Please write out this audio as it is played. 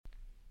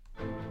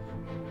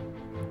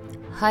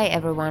Hi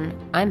everyone,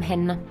 I'm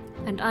Henna.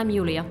 And I'm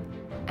Julia.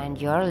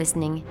 And you're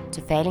listening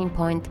to Failing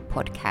Point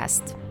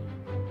podcast.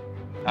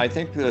 I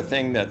think the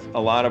thing that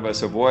a lot of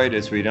us avoid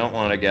is we don't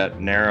want to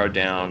get narrowed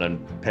down and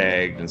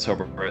pegged and so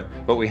forth,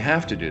 but we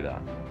have to do that.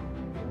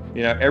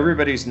 You know,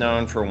 everybody's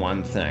known for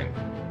one thing.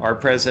 Our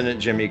president,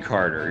 Jimmy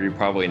Carter, you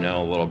probably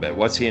know a little bit.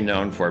 What's he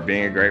known for?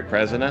 Being a great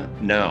president?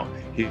 No,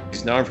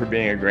 he's known for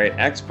being a great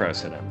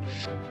ex-president.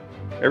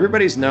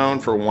 Everybody's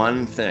known for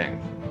one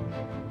thing.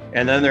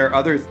 And then there are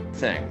other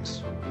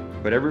things,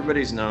 but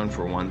everybody's known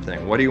for one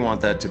thing. What do you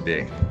want that to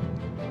be?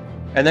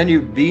 And then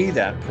you be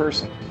that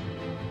person.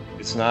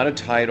 It's not a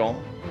title,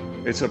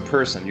 it's a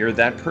person. You're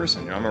that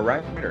person. I'm a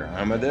writer,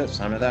 I'm a this,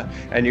 I'm a that.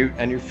 And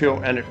you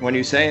feel, and when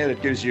you say it,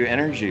 it gives you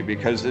energy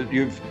because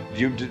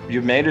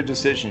you've made a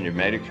decision, you've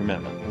made a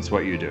commitment. That's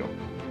what you do.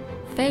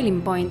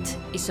 Failing Point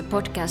is a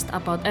podcast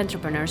about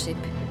entrepreneurship,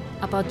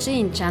 about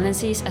seeing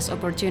challenges as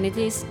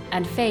opportunities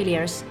and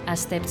failures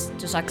as steps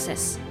to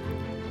success.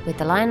 With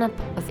a lineup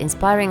of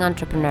inspiring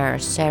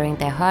entrepreneurs sharing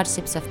their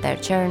hardships of their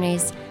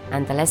journeys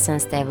and the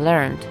lessons they've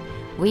learned,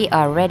 we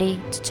are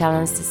ready to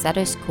challenge the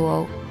status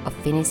quo of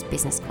Finnish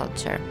business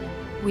culture.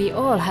 We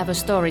all have a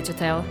story to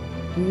tell.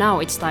 Now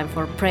it's time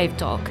for Brave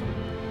Talk.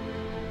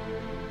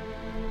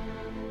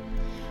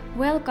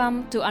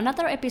 Welcome to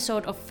another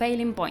episode of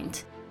Failing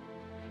Point.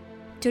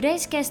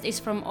 Today's guest is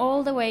from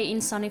all the way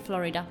in sunny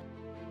Florida.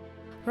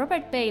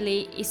 Robert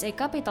Bailey is a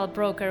capital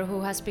broker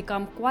who has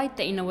become quite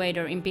the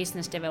innovator in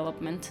business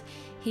development.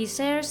 He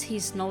shares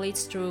his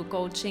knowledge through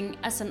coaching,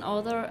 as an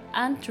author,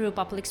 and through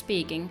public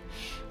speaking.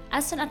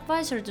 As an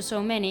advisor to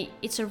so many,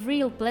 it's a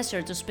real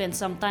pleasure to spend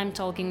some time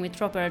talking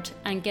with Robert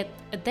and get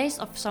a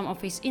taste of some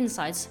of his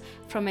insights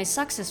from a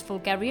successful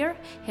career,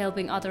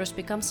 helping others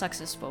become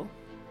successful.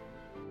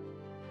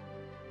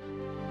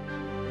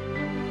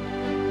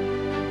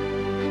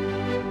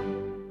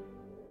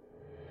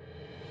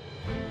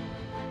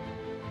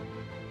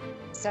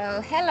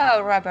 So,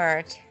 hello,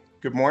 Robert.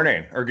 Good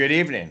morning, or good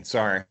evening,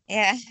 sorry.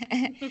 Yeah,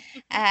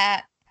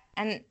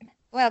 and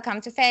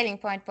welcome to Failing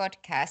Point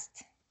podcast.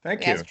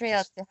 Thank you. We are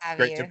thrilled to have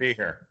you. Great to be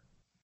here.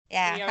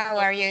 Yeah, how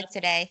are you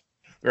today?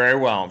 Very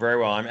well, very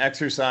well. I'm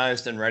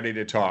exercised and ready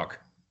to talk.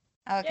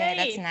 Okay,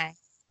 that's nice.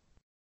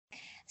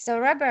 So,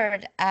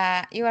 Robert,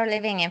 you are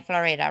living in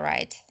Florida,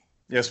 right?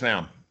 Yes,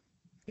 ma'am.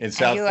 In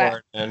South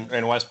Florida,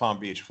 in West Palm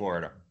Beach,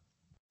 Florida.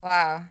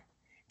 Wow,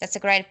 that's a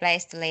great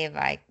place to live,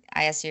 I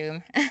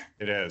assume.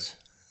 It is.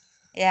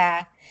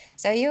 Yeah.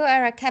 So you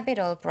are a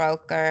capital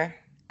broker,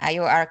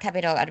 you are a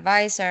capital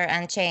advisor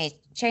and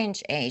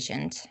change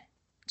agent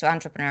to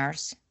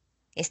entrepreneurs.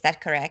 Is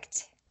that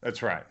correct?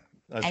 That's right.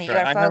 That's and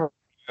right. I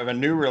have a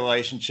new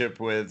relationship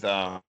with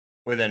an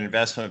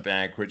investment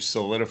bank, which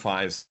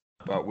solidifies,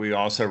 but we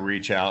also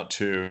reach out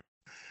to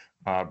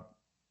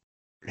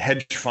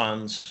hedge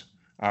funds,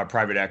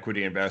 private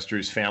equity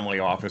investors, family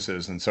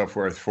offices, and so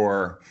forth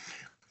for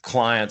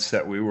clients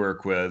that we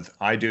work with.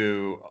 I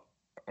do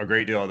a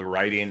great deal of the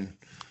writing,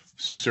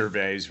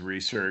 surveys,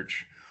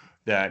 research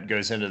that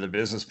goes into the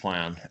business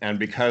plan. And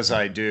because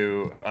I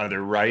do the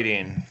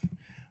writing,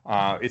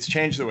 it's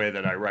changed the way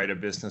that I write a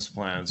business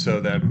plan, so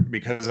that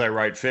because I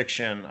write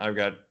fiction, I've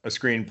got a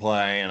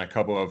screenplay and a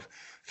couple of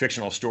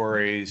fictional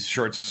stories,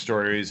 short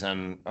stories,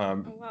 and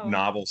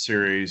novel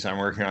series I'm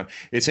working on.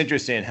 It's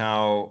interesting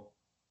how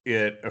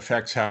it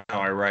affects how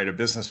I write a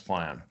business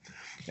plan.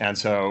 And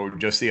so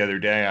just the other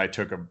day, I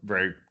took a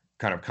very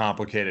kind of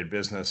complicated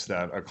business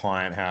that a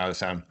client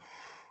has and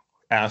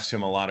asked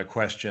him a lot of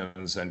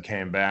questions and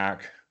came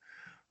back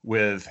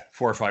with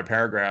 4 or 5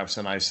 paragraphs,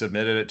 and I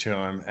submitted it to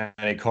him,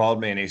 and he called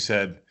me and he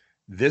said,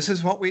 "This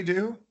is what we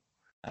do?"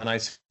 And I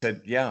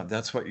said, "Yeah,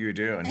 that's what you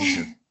do." And he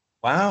said,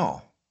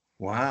 wow.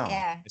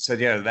 Yeah. I said,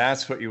 "Yeah,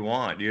 that's what you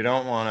want. You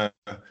don't want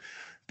to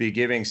be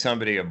giving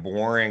somebody a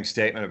boring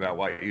statement about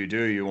what you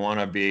do. You want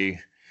to be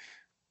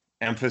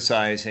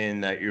emphasizing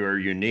that you're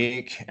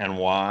unique and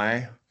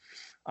why,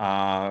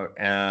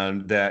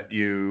 and that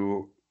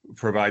you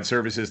provide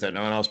services that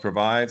no one else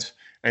provides.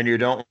 And you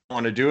don't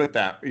want to do it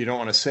you don't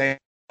want to say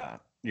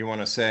that. You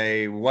want to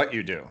say what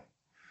you do.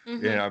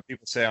 Mm-hmm. You know,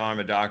 people say, "Oh, I'm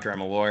a doctor,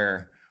 I'm a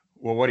lawyer."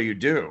 Well, what do you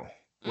do?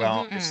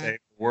 Well, I save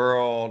the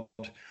world.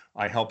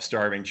 I help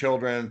starving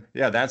children.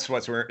 Yeah, that's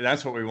what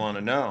we want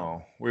to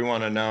know. We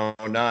want to know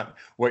not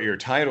what your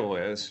title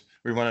is.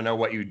 We want to know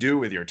what you do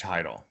with your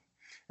title.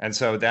 And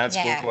so that's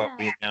what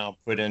we now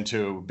put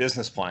into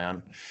business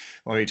plan.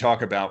 When we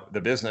talk about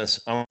the business,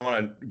 I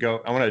want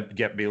to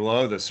get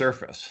below the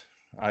surface.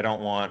 I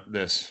don't want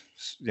this,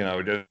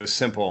 just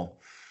simple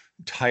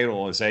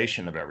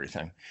titleization of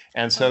everything.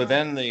 And so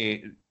then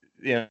the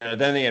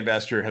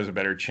investor has a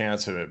better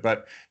chance of it.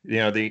 But,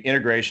 the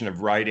integration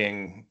of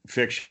writing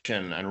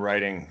fiction and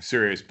writing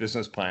serious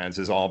business plans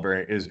is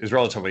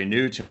relatively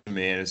new to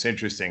me. And it's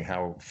interesting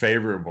how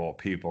favorable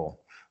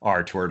people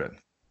are toward it.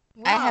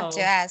 Wow. I have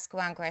to ask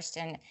one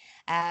question.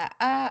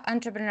 Are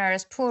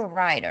entrepreneurs poor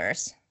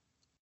writers?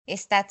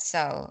 Is that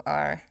so?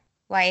 Or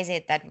why is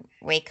it that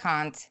we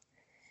can't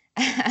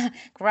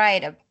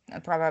write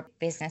a proper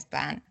business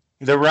plan?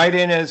 The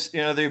writing is,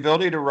 the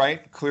ability to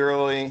write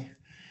clearly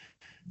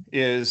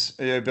is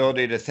the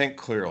ability to think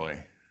clearly,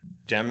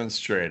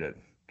 demonstrate it.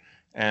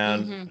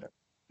 And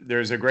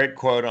there's a great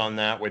quote on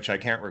that, which I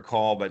can't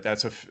recall, but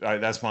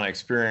that's my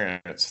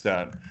experience,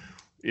 that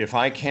if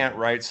I can't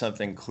write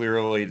something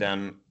clearly,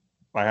 then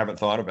I haven't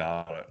thought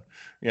about it.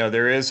 You know,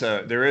 there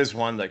is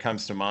one that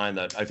comes to mind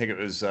that I think it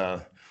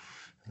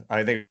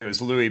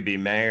was Louis B.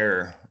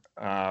 Mayer,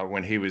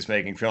 when he was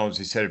making films.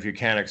 He said, if you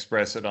can't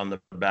express it on the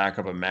back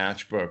of a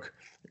matchbook,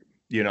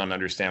 you don't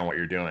understand what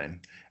you're doing.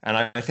 And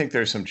I think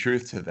there's some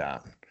truth to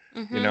that.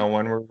 You know,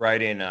 when we're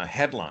writing a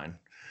headline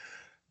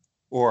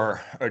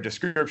or a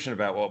description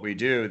about what we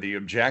do, the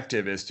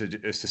objective is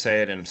to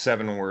say it in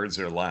 7 words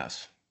or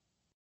less.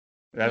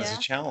 That's a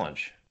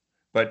challenge,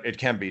 but it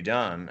can be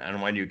done.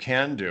 And when you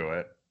can do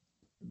it,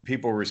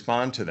 people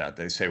respond to that.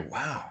 They say,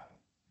 wow,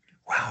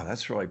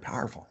 that's really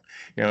powerful.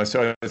 You know,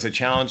 so it's a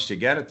challenge to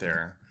get it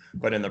there,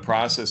 but in the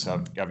process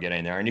of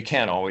getting there, and you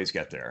can't always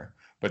get there,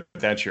 but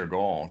that's your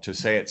goal, to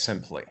say it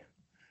simply.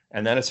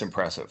 And then it's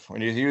impressive.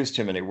 When you use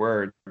too many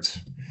words,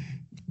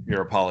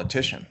 you're a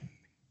politician.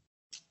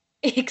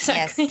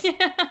 Exactly.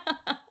 Yes.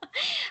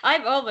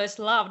 I've always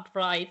loved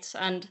rights,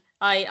 and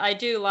I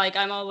do like,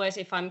 I'm always,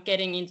 if I'm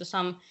getting into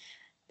some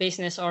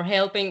business or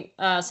helping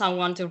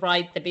someone to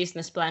write the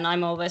business plan,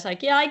 I'm always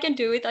like, yeah, I can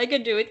do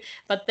it.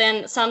 But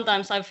then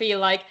sometimes I feel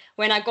like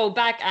when I go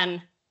back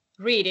and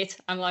read it,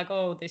 I'm like,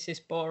 oh, this is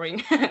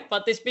boring.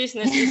 But this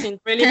business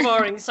isn't really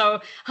boring. So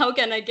how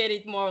can I get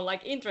it more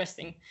like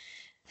interesting?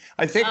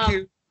 I think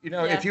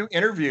if you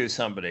interview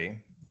somebody,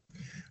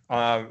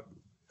 I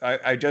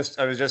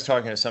was just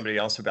talking to somebody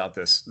else about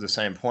this, the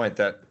same point,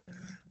 that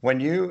when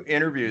you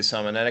interview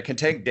someone, and it can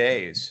take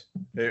days,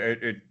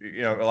 you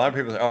know, a lot of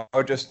people say,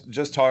 oh,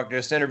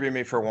 just interview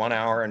me for 1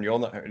 hour and you'll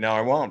know. No, I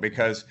won't,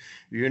 because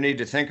you need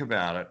to think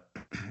about it.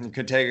 It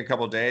could take a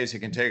couple of days. It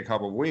can take a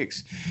couple of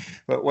weeks.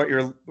 But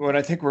what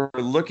I think we're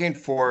looking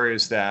for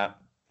is that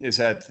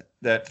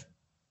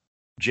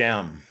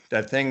gem,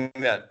 that thing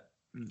that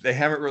they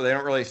don't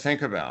really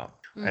think about.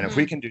 And if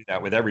we can do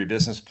that with every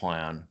business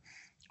plan,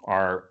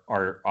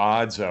 our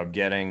odds of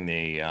getting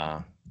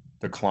the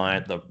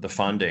client, the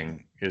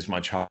funding, is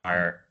much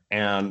higher.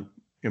 And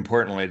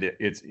importantly,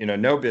 it's, you know,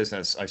 no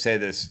business, I say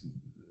this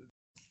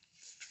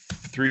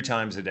 3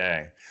 times a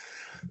day,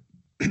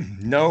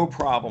 no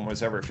problem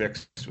was ever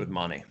fixed with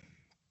money.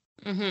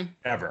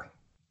 Ever.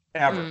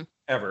 And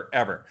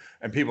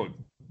people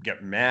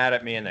get mad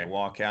at me and they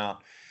walk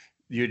out.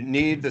 You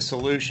need the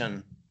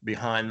solution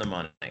behind the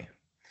money.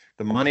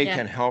 The money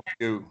can help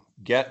you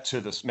get to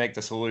this, make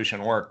the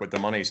solution work, but the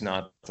money's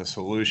not the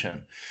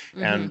solution.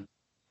 And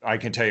I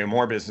can tell you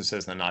more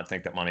businesses than not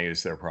think that money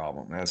is their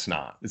problem. It's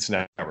not. It's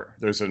never.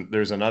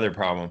 There's another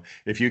problem.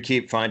 If you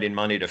keep finding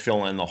money to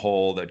fill in the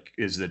hole that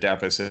is the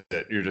deficit,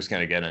 you're just going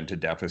to get into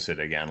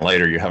deficit again.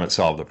 Later, you haven't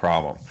solved the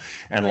problem.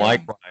 And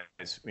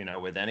likewise, you know,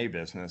 with any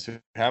business, if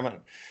you haven't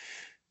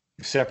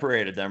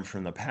separated them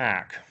from the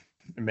pack,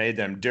 made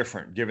them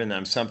different, given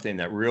them something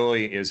that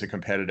really is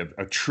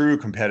a true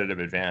competitive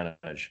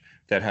advantage,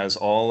 that has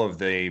all of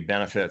the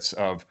benefits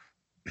of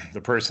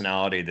the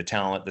personality, the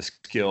talent, the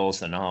skills,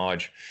 the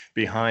knowledge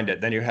behind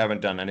it, then you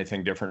haven't done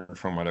anything different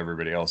from what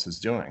everybody else is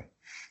doing.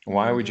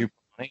 Why would you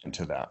put money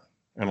into that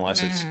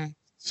unless it's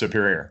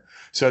superior?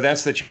 So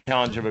that's the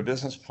challenge of a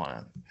business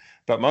plan.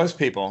 But most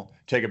people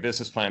take a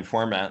business plan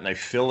format and they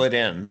fill it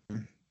in.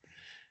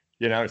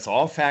 You know, it's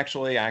all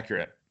factually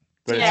accurate.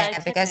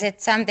 But because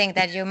it's something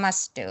that you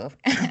must do.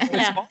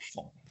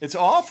 It's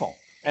awful.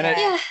 And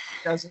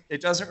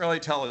it doesn't really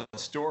tell a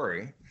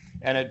story.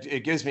 And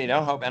it gives me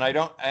no hope. And I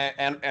don't,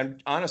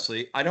 and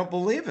honestly, I don't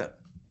believe it.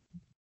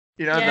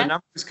 You know, the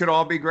numbers could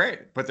all be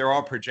great, but they're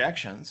all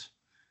projections.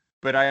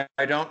 But I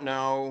don't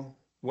know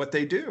what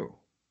they do.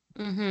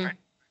 Right?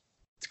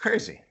 It's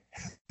crazy.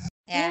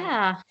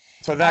 Yeah.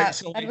 So I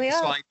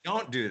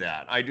don't do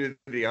that. I do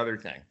the other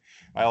thing.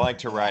 I like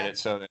to write it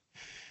so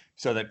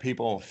that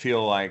people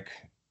feel like,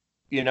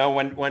 you know,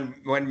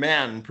 when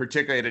men,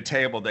 particularly at a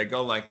table, they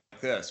go like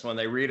this. When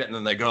they read it, and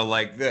then they go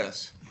like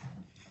this.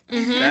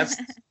 That's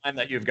the time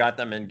that you've got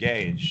them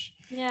engaged.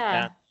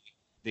 Yeah. And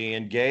the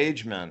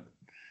engagement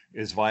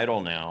is vital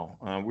now.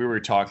 We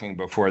were talking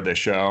before the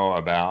show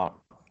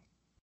about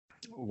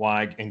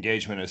why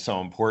engagement is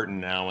so important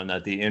now, and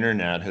that the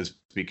internet has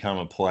become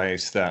a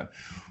place that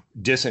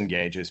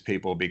disengages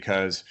people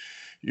because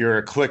you're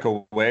a click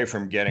away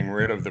from getting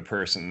rid of the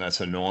person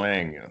that's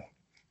annoying you.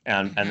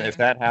 And if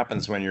that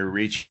happens when you're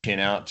reaching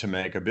out to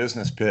make a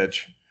business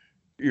pitch,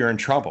 you're in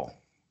trouble.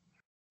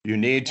 You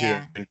need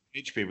to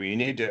engage people. You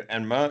need to,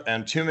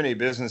 and too many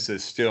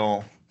businesses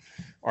still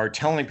are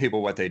telling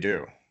people what they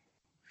do,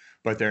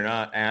 but they're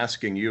not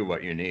asking you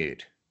what you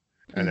need,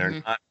 and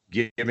they're not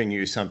giving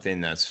you something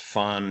that's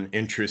fun,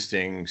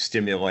 interesting,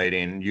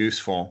 stimulating,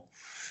 useful,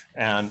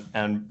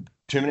 and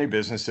too many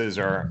businesses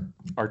are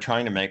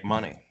trying to make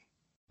money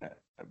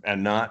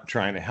and not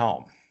trying to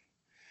help.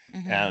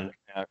 And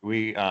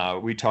we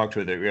talked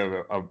with it. We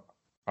have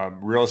a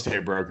real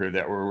estate broker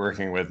that we're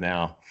working with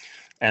now.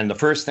 And the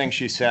first thing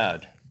she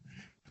said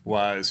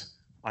was,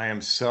 I am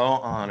so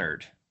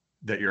honored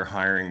that you're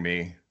hiring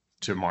me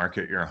to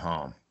market your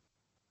home.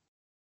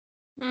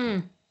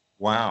 Mm.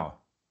 Wow.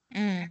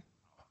 Mm.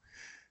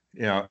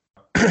 You know,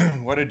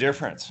 what a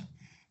difference.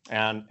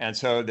 And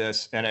so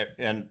this,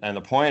 and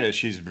the point is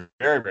she's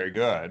very, very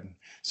good.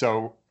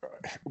 So,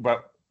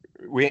 but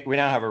we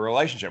now have a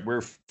relationship.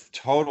 We're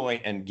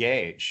totally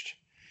engaged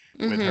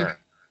with Mm-hmm. her.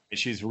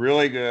 She's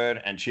really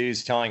good, and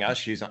she's telling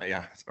us,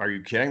 yeah, are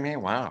you kidding me?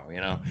 Wow,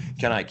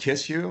 can I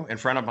kiss you in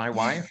front of my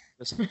wife?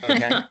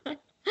 Okay.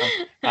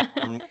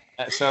 Um,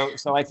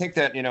 so I think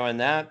that in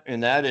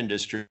that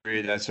industry,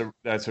 that's a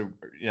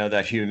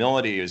that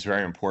humility is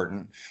very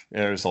important.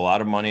 There's a lot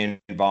of money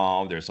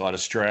involved. There's a lot of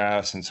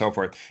stress and so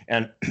forth.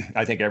 And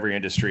I think every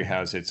industry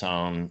has its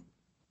own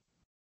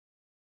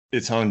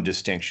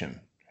distinction.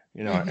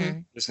 Mm-hmm.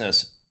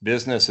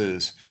 Business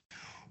is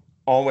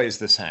always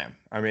the same.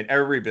 I mean,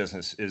 every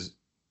business is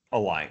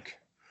alike.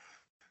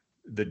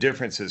 The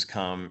differences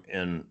come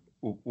in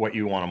what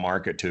you want to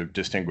market to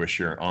distinguish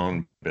your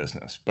own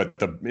business. But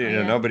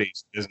Yeah.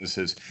 nobody's business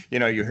is, you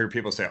hear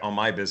people say, oh,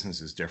 my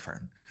business is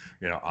different.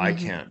 I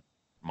Mm-hmm. can't,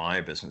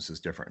 my business is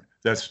different.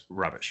 That's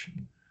rubbish.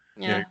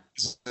 Yeah.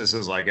 This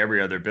is like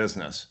every other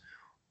business,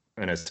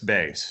 and its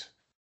base.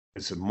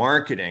 It's the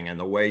marketing and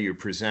the way you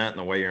present and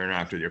the way you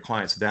interact with your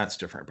clients. That's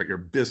different, but your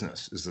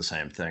business is the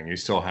same thing. You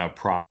still have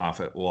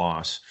profit,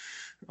 loss,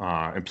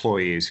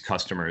 employees,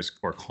 customers,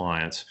 or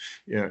clients.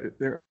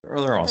 They're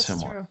all That's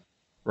similar, true.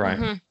 right?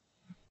 Mm-hmm.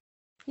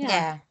 Yeah.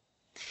 Yeah.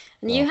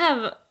 And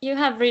So you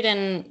have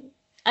written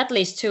at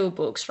least 2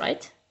 books,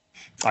 right?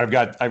 I've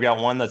got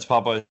one that's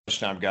published.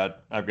 And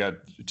I've got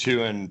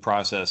 2 in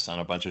process on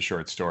a bunch of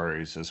short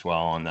stories as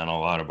well, and then a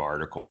lot of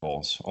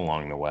articles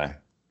along the way.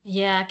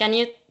 Yeah. Can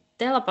you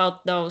tell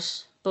about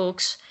those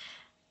books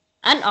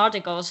and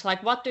articles?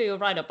 Like, what do you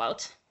write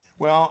about?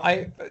 Well,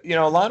 a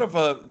lot of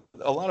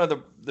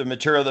the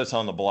material that's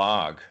on the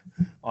blog,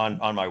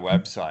 on my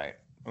website,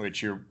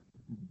 which your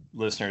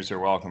listeners are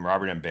welcome.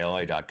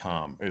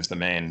 RobertandBailey.com is the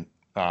main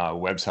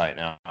website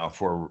now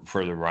for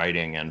the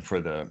writing and for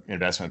the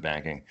investment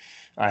banking.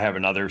 I have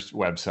another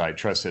website,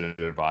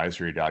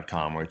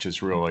 TrustedAdvisory.com, which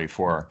is really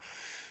for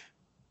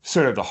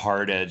sort of the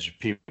hard edge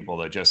people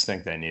that just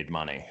think they need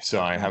money.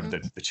 So I have the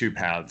 2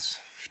 paths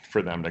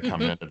for them to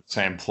come in at the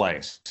same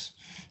place.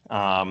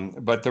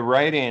 But the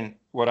writing,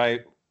 what I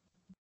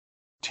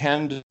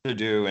tend to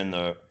do in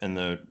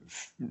the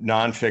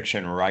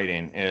nonfiction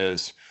writing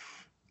is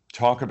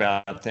talk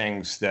about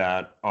things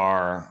that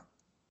are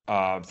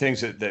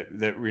things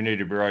that we need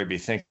to really be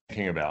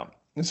thinking about.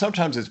 And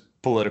sometimes it's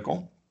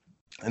political,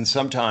 and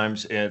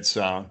sometimes it's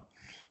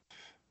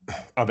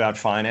about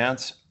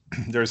finance.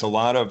 There's a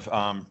lot of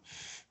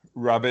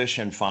rubbish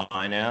in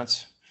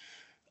finance.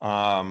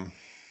 Um,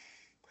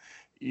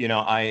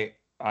 I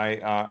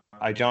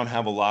don't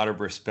have a lot of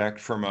respect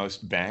for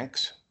most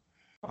banks,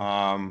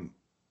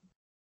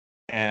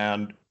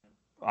 and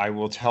I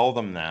will tell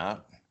them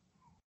that,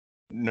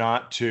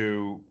 not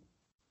to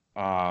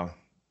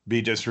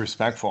be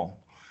disrespectful.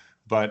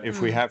 But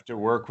if we have to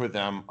work with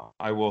them,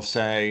 I will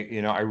say,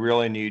 I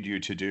really need you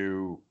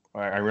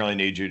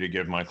to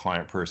give my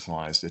client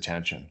personalized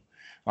attention.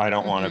 I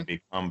don't want to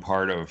become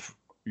part of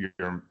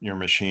your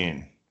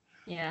machine.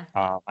 Yeah.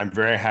 I'm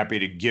very happy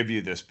to give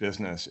you this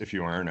business if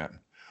you earn it,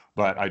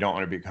 but I don't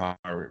want to become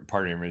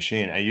part of your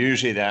machine. And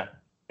usually that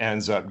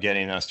ends up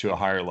getting us to a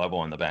higher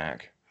level in the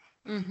bank.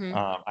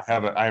 I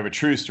have a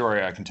true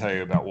story I can tell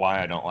you about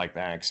why I don't like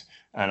banks,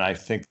 and I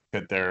think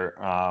that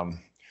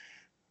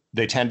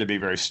they tend to be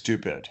very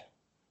stupid.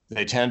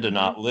 They tend to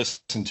not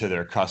listen to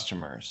their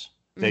customers.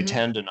 They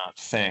tend to not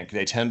think.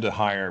 They tend to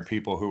hire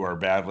people who are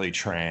badly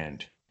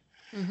trained,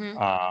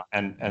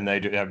 and they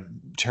do have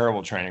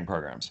terrible training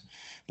programs.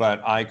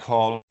 But I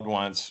called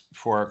once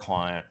for a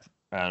client,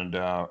 and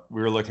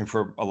we were looking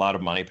for a lot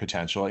of money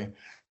potentially,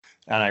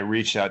 and I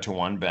reached out to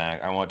one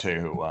bank. I won't tell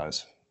you who it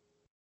was.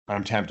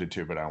 I'm tempted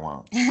to, but I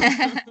won't.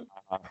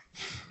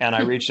 And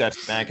I reached out to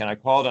the bank, and I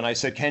called, and I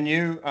said,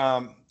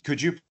 could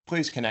you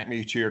please connect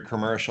me to your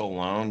commercial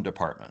loan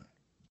department?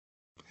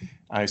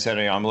 I said,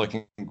 I'm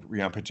looking,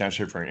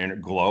 potentially for a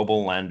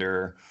global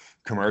lender,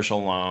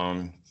 commercial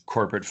loan,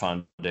 corporate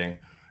funding.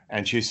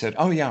 And she said,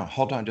 oh yeah,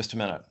 hold on just a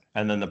minute.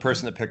 And then the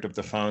person that picked up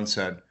the phone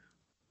said,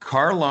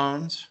 car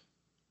loans.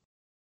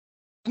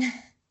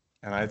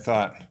 And I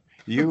thought,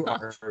 you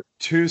are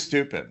too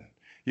stupid.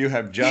 You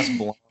have just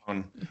blown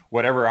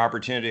whatever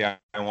opportunity I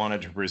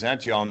wanted to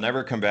present you. I'll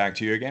never come back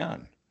to you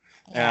again.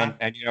 Yeah.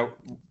 And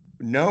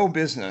no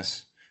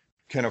business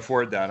can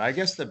afford that. I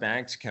guess the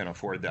banks can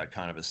afford that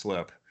kind of a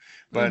slip,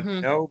 but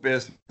no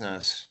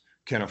business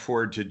can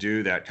afford to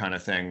do that kind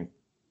of thing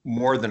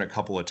more than a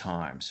couple of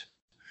times,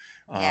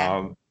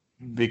 Yeah.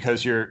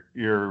 because your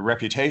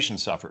reputation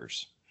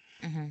suffers.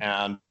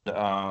 Mhm.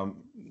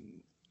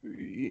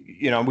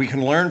 And we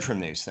can learn from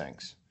these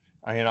things.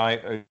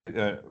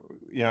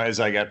 As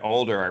I get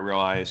older, I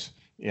realize,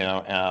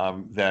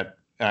 that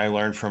I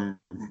learned from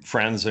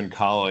friends and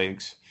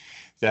colleagues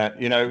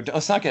that,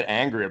 let's not get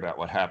angry about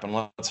what happened.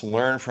 Let's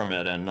learn from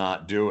it and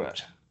not do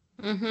it.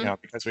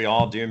 Because we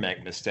all do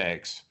make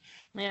mistakes.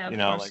 Yeah, of You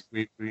know, course.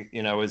 like we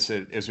you know, as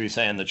we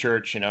say in the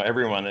church, you know,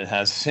 everyone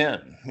has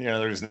sin. You know,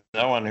 there's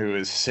no one who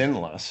is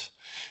sinless.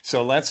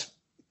 So let's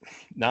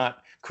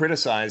not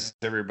criticize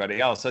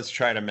everybody else. Let's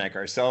try to make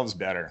ourselves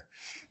better.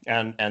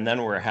 And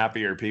then we're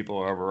happier people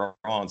overall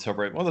and so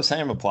forth. Well, the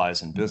same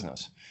applies in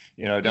business.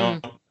 You know,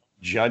 don't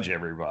judge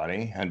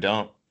everybody and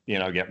don't, you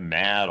know, get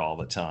mad all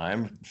the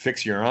time.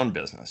 Fix your own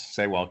business.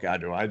 Say, well,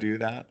 God, do I do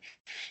that?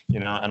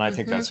 You know, and I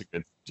think that's a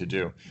good thing to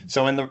do.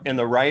 So in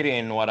the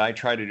writing, what I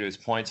try to do is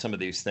point some of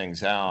these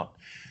things out.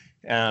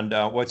 And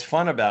what's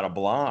fun about a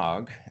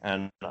blog,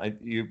 and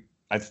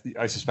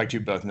I suspect you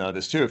both know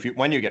this too.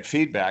 When you get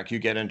feedback, you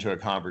get into a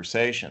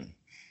conversation.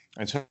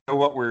 And so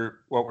what we're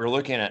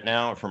looking at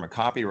now from a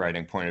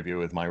copywriting point of view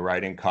with my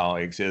writing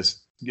colleagues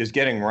is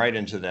getting right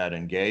into that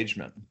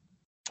engagement.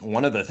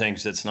 One of the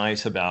things that's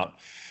nice about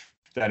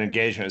that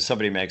engagement is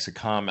somebody makes a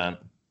comment,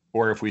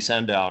 or if we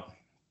send out,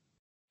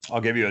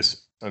 I'll give you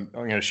I'm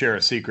going to share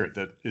a secret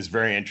that is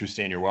very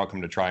interesting. You're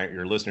welcome to try it.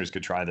 Your listeners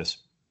could try this.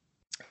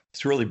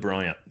 It's really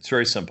brilliant. It's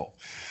very simple.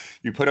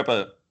 You put up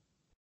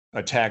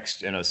a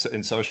text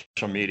in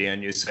social media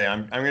and you say,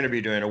 I'm going to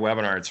be doing a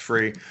webinar. It's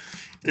free.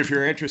 If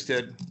you're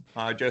interested,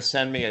 just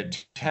send me a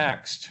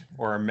text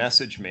or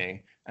message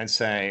me and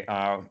say,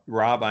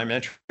 Rob, I'm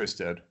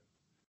interested.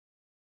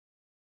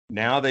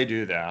 Now they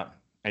do that,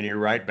 and you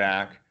write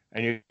back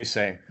and you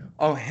say,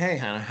 oh, hey,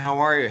 Hannah, how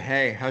are you?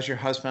 Hey, how's your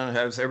husband?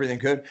 How's everything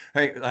good?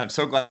 Hey, I'm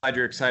so glad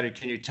you're excited.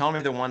 Can you tell me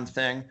the one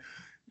thing?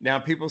 Now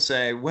people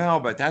say,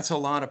 well, but that's a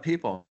lot of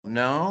people.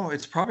 No,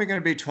 it's probably going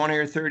to be 20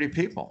 or 30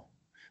 people,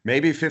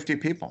 maybe 50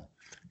 people.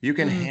 You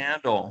can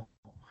handle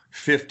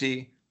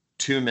 50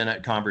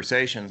 2-minute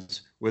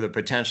conversations with a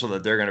potential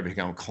that they're going to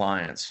become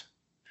clients.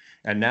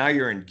 And now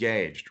you're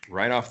engaged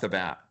right off the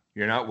bat.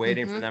 You're not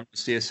waiting for them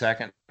to see a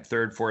second,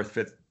 third, fourth,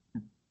 fifth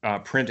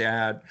print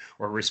ad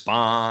or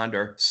respond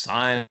or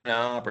sign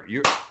up, or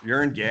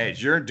you're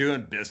engaged. You're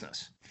doing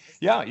business.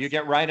 Yeah, you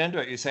get right into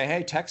it. You say,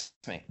 hey, text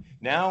me.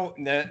 Now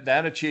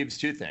that achieves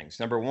two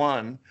things. Number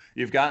one,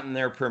 you've gotten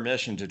their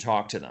permission to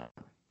talk to them.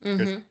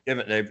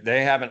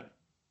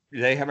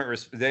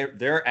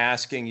 They're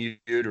asking you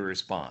to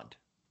respond.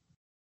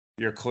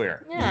 You're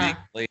clear. Yeah.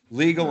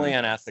 Legally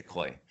and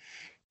ethically.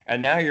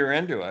 And now you're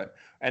into it.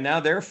 And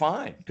now they're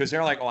fine because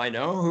they're like, oh, I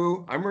know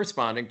who I'm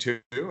responding to.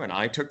 And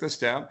I took the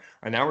step.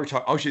 And now we're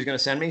talking, oh, she's going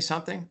to send me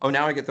something. Oh,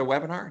 now I get the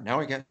webinar. Now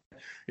I get,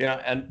 you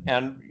know,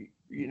 and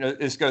you know,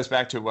 this goes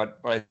back to what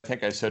I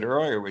think I said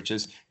earlier, which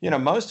is, you know,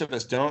 most of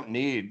us don't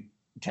need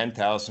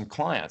 10,000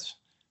 clients.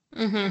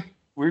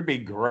 We'd be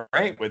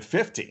great with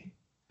 50.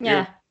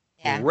 Yeah.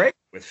 Great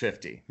with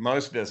 50,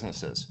 most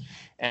businesses.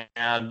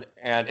 And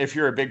if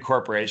you're a big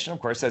corporation, of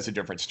course, that's a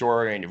different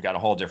story, and you've got a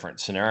whole different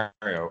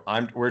scenario.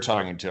 We're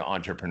talking to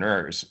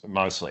entrepreneurs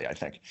mostly, I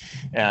think.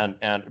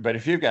 But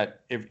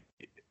if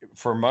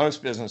for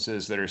most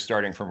businesses that are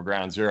starting from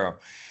ground zero,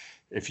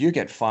 if you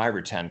get 5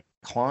 or 10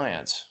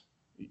 clients,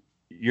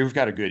 you've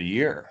got a good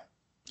year.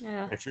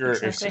 Yeah, if you're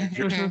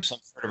some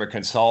sort of a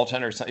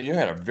consultant or something, you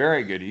had a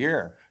very good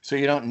year. So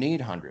you don't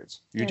need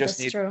hundreds. You just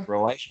need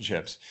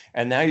relationships.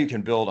 And now you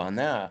can build on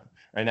that.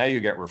 And now you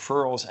get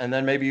referrals. And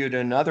then maybe you do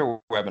another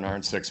webinar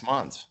in 6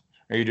 months.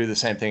 Or you do the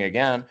same thing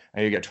again,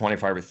 and you get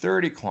 25 or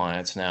 30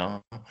 clients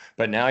now.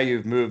 But now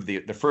you've moved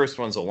the first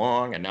ones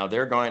along, and now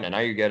they're going, and now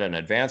you get an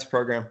advanced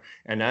program,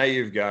 and now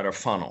you've got a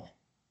funnel.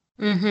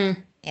 Yes.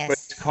 But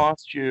it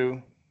costs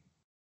you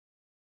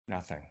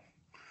nothing.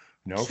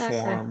 No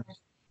forms.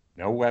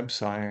 No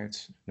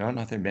websites, no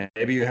nothing.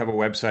 Maybe you have a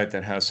website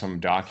that has some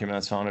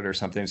documents on it or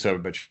something. So,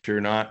 but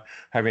you're not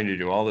having to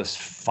do all this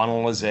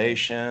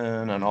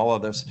funnelization and all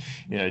of this,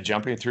 you know,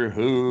 jumping through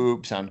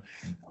hoops and,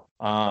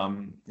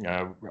 you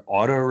know,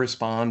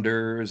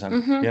 autoresponders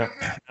and, you know,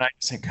 and I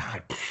just think,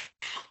 God,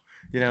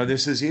 you know,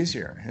 this is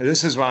easier.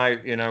 This is why,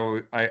 you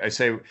know, I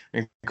say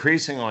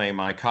increasingly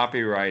my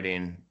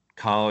copywriting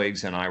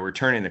colleagues and I were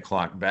turning the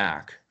clock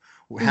back.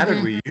 How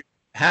did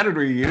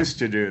we used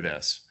to do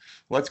this?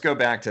 Let's go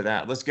back to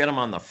that. Let's get them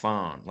on the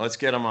phone. Let's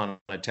get them on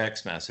a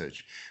text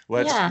message.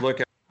 Let's look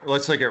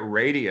at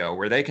radio,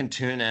 where they can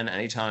tune in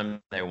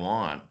anytime they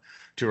want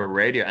to a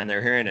radio, and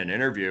they're hearing an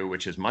interview,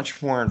 which is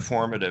much more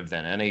informative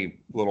than any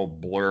little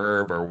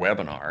blurb or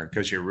webinar,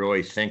 because you're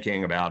really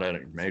thinking about it.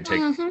 It may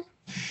take,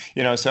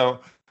 you know. So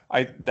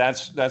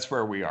that's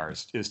where we are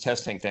is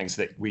testing things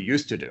that we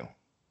used to do,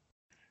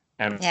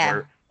 and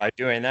by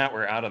doing that,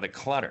 we're out of the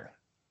clutter.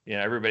 You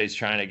know, everybody's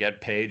trying to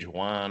get page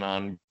 1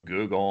 on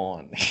Google,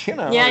 and you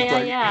know.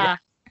 Yeah.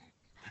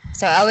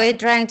 So are we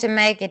trying to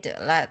make it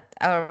like,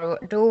 or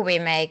do we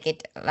make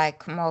it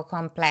like more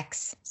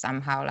complex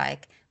somehow?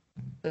 Like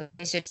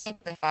we should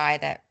simplify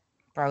the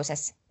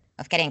process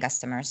of getting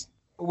customers.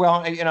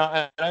 Well, you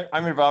know,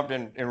 I'm involved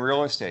in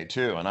real estate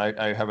too, and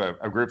I have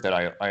a group that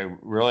I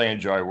really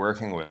enjoy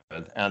working with,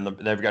 and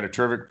they've got a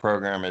terrific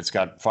program. It's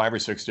got 5 or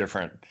 6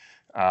 different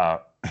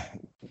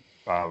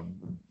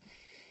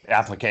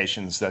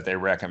applications that they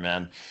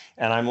recommend.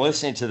 And I'm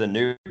listening to the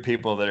new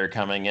people that are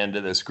coming into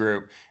this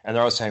group, and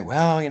they're all saying,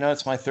 well,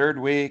 it's my third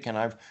week, and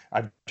I've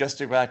just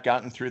about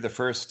gotten through the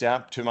first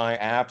step to my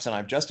apps, and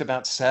I've just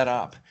about set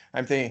up.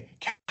 I'm thinking,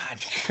 God,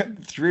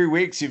 3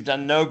 weeks, you've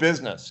done no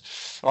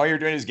business. All you're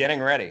doing is getting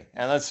ready.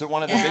 And that's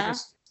one of the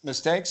biggest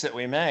mistakes that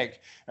we make.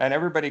 And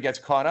everybody gets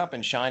caught up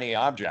in shiny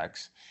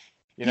objects.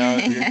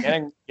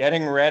 You're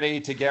getting ready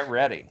to get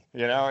ready.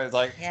 It's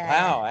like,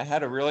 wow, I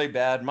had a really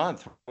bad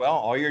month. Well,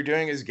 all you're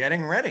doing is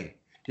getting ready.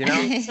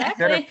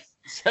 Exactly.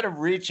 Instead of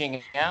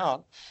reaching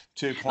out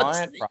to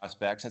client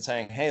prospects and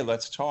saying, hey,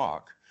 let's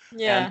talk.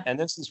 Yeah. And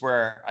this is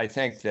where I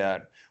think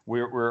that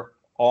we're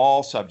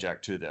all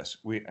subject to this.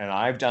 And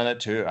I've done it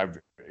too. I've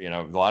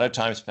a lot of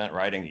time spent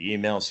writing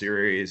email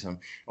series and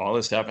all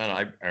this stuff. And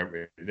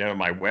I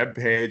my web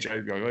page, I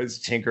was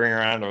tinkering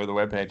around over the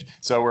web page.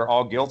 So we're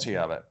all guilty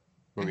of it.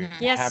 We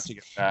have to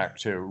get back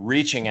to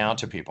reaching out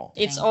to people.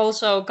 It's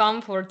also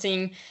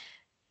comforting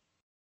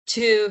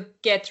to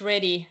get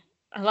ready.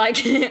 Like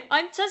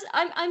I'm just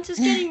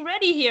getting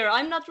ready here.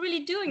 I'm not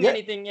really doing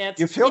anything yet.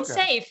 You feel it's good.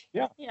 Safe.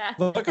 Yeah. Yeah.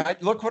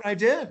 Look what I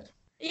did.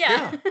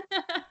 Yeah.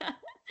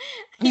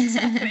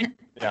 Exactly.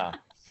 Yeah.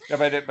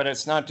 But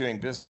it's not doing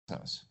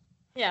business.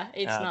 Yeah,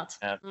 it's not.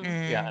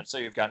 Yeah. So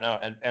you've got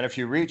and if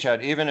you reach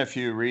out, even if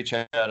you reach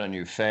out and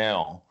you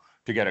fail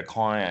to get a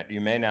client,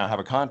 you may now have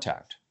a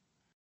contact.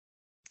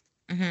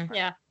 Mm-hmm.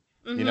 Yeah.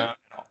 Mm-hmm.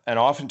 And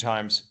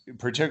oftentimes,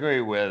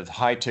 particularly with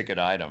high ticket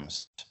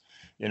items,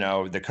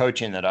 the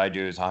coaching that I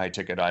do is a high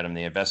ticket item.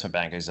 The investment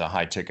bank is a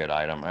high ticket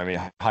item. I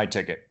mean, high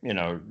ticket,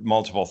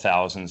 multiple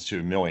thousands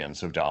to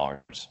millions of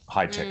dollars,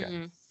 high ticket.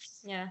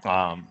 Mm-hmm.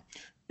 Yeah.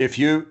 If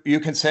you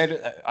can say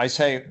I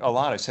say a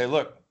lot, I say,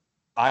 look,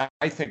 I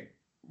think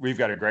we've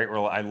got a great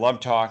I love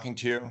talking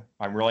to you.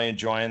 I'm really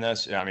enjoying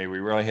this. I mean, we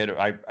really hit it.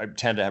 I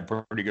tend to have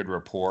pretty good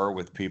rapport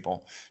with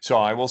people. So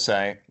I will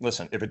say,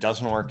 listen, if it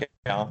doesn't work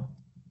out,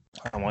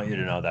 I want you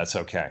to know that's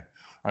okay.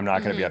 I'm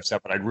not going to be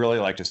upset, but I'd really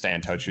like to stay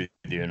in touch with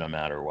you no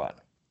matter what.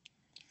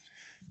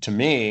 To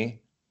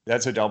me,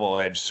 that's a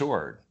double-edged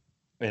sword,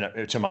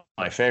 to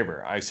my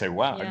favor. I say,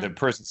 wow. The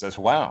person says,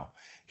 wow,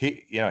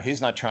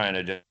 he's not trying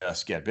to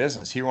just get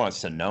business. He wants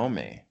to know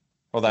me.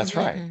 Well, that's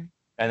right.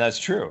 And that's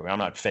true. I'm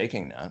not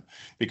faking that,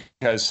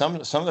 because some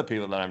of the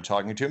people that I'm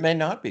talking to may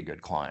not be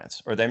good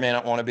clients, or they may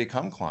not want to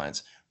become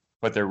clients,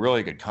 but they're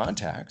really good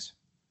contacts,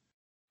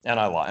 and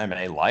I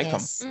may like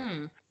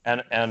them.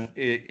 And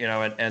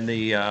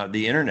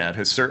the internet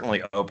has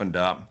certainly opened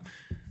up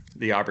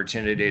the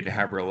opportunity to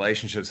have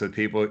relationships with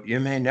people you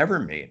may never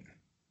meet,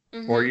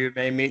 or you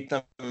may meet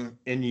them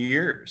in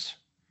years,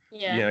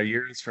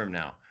 years from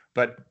now.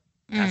 But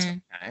that's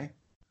okay.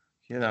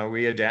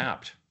 We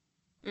adapt.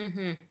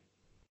 Mm-hmm.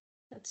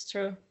 That's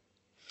true.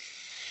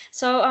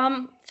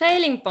 So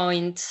failing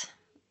point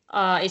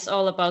is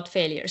all about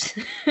failures.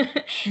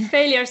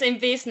 Failures in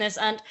business,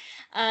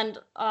 and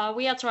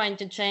we are trying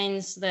to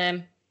change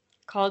the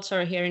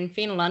culture here in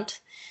Finland,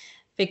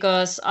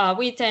 because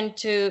we tend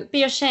to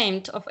be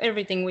ashamed of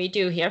everything we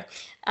do here,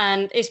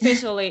 and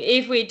especially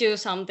if we do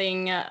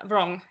something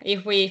wrong,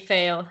 if we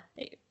fail.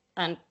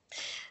 And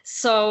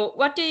so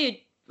what do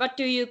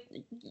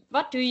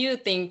you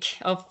think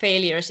of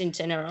failures in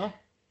general?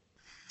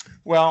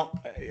 Well,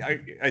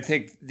 I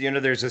think,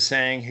 there's a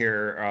saying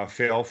here,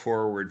 fail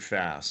forward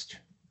fast.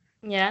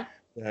 Yeah.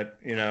 That,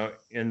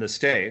 in the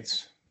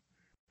States,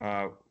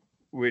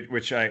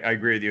 which I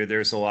agree with you,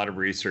 there's a lot of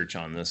research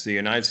on this. The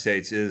United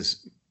States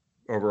is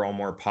overall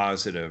more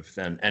positive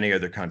than any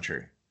other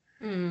country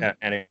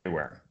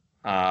anywhere.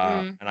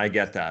 And I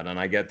get that. And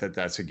I get that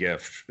that's a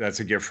gift.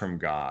 That's a gift from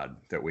God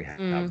that we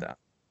have that.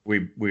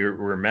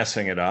 We're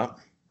messing it up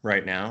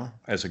right now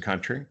as a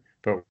country,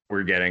 but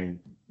we're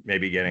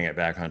maybe getting it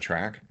back on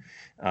track.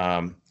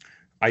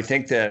 I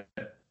think that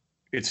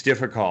it's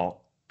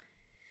difficult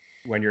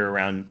when you're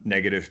around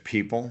negative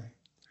people.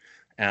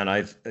 And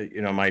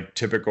my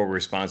typical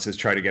response is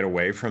try to get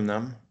away from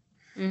them,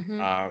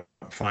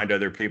 find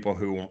other people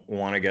who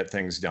want to get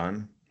things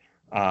done.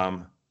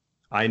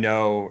 I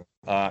know,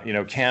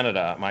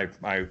 Canada,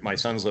 my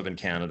sons live in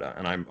Canada,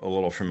 and I'm a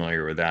little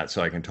familiar with that,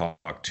 so I can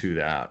talk to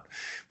that.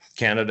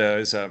 Canada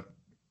is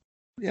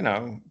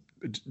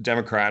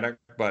democratic,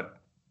 but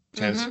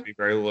tends to be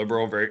very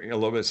liberal, a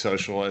little bit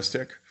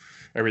socialistic.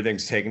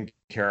 Everything's taken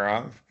care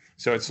of.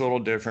 So it's a little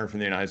different from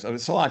the United States.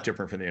 It's a lot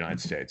different from the United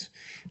States.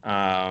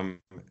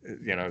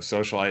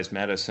 Socialized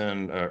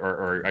medicine,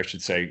 or I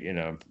should say,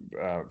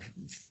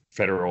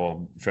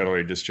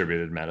 federally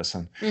distributed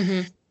medicine.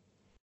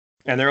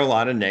 And there are a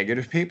lot of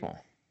negative people.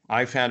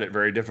 I found it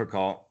very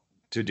difficult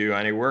to do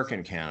any work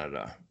in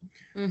Canada.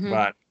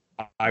 But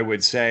I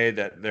would say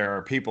that there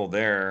are people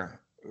there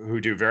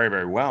who do very,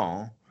 very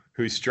well,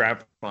 who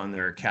strap on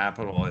their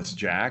capitalist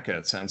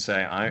jackets and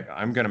say,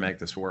 I'm going to make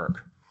this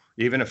work.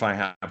 Even if I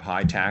have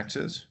high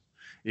taxes,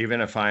 even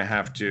if I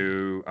have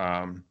to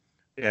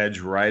edge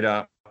right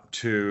up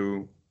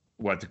to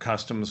what the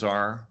customs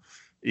are,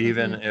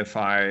 even if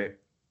I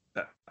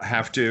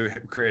have to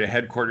create a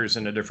headquarters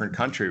in a different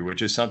country,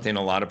 which is something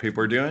a lot of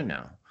people are doing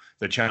now.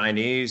 The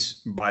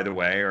Chinese, by the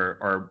way,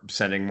 are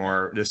sending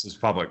more. This is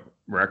public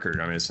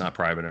record. I mean, it's not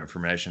private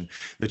information.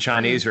 The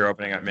Chinese are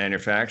opening up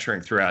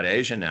manufacturing throughout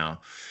Asia now,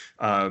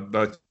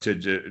 both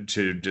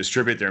to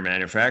distribute their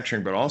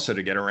manufacturing, but also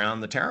to get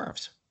around the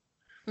tariffs.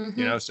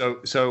 You know,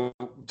 so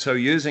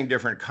using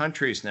different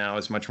countries now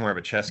is much more of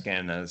a chess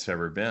game than it's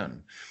ever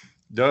been.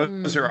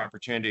 Those are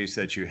opportunities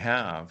that you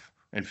have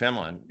in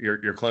Finland.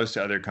 You're close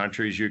to other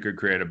countries. You could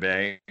create a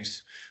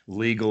base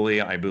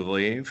legally, I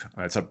believe.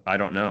 I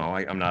don't know.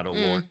 I'm not a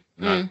lawyer,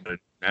 not a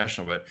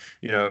national, but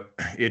you know,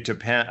 it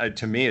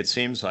depends. To me, it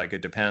seems like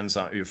it depends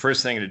on. The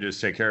first thing to do is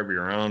take care of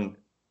your own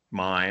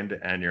mind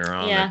and your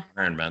own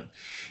environment.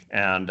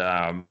 And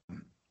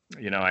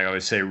you know, I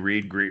always say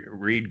read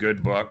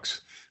good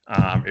books.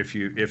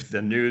 If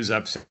the news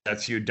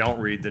upsets you, don't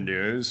read the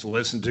news.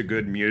 Listen to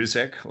good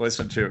music.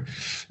 Listen to,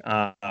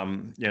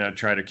 you know,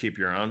 try to keep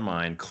your own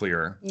mind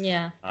clear.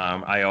 Yeah.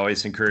 I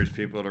always encourage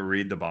people to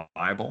read the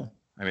Bible.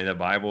 I mean, the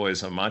Bible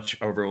is a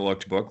much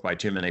overlooked book by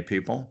too many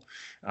people.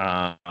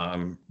 That's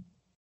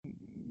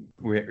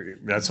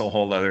a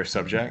whole other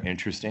subject.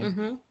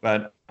 Interesting.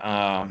 But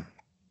and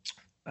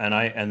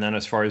then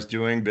as far as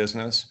doing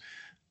business,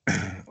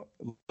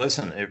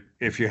 listen,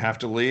 if you have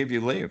to leave, you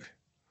leave.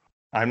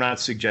 I'm not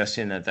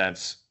suggesting that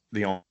that's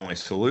the only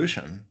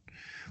solution,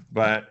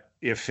 but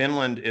if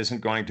Finland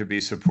isn't going to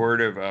be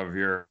supportive of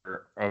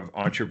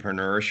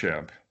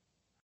entrepreneurship,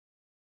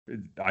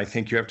 I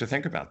think you have to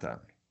think about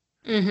that.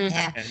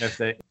 Yeah. And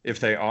if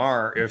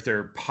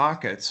they're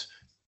pockets,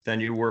 then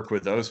you work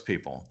with those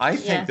people. I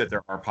think that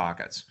there are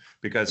pockets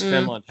because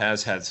Finland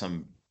has had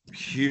some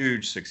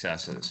huge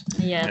successes.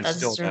 Yeah, and that's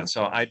still true. does.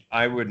 So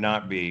I would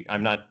not be.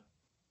 I'm not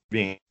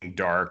being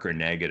dark or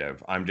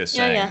negative. I'm just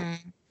saying. Yeah.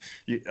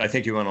 I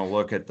think you want to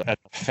look at the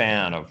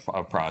fan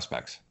of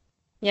prospects.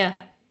 Yeah.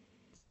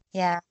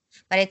 Yeah,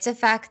 but it's a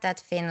fact that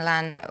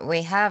Finland,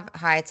 we have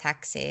high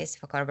taxes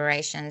for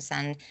corporations,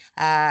 and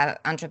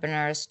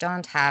entrepreneurs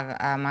don't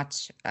have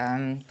much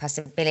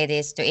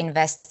possibilities to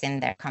invest in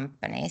their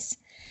companies,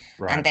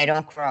 and they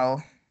don't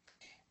grow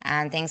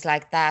and things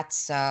like that.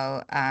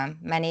 So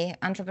many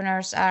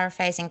entrepreneurs are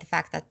facing the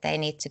fact that they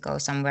need to go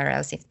somewhere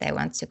else if they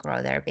want to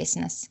grow their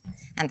business,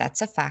 and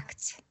that's a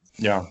fact.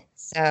 Yeah.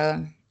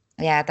 So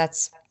yeah,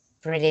 that's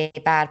pretty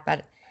bad.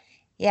 But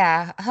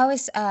yeah, how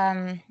is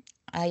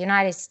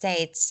United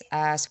States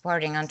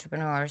supporting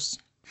entrepreneurs?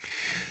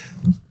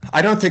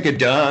 I don't think it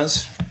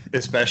does,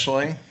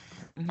 especially.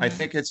 I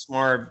think it's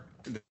more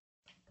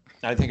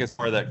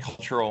that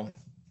cultural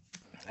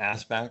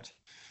aspect.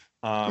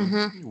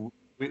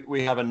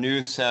 We have a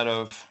new set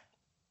of,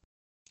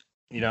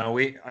 you know,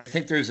 I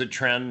think there's a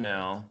trend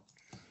now.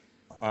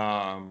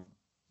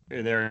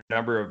 There are a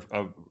number of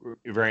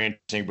very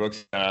interesting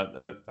books.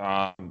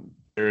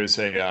 There's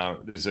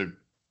a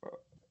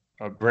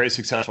very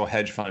successful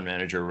hedge fund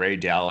manager, Ray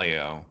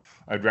Dalio.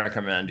 I'd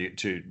recommend you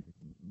to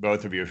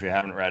both of you, if you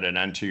haven't read it,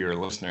 and to your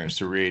listeners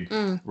to read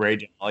Ray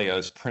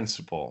Dalio's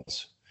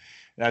Principles.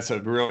 That's a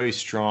really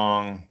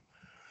strong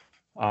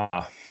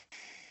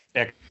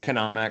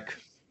economic,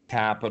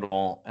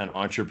 capital, and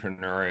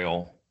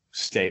entrepreneurial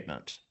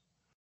statement,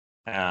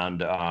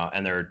 and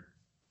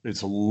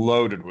it's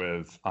loaded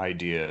with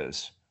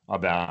ideas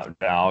about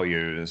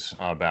values,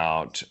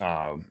 about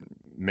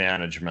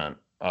management,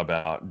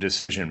 about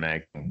decision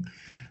making,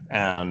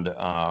 and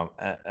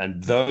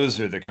those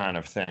are the kind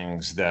of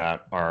things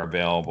that are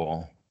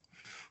available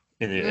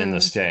in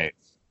the States.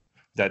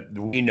 That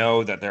we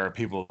know that there are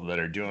people that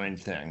are doing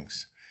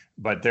things,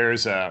 but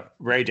there's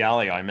Ray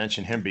Dalio. I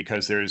mentioned him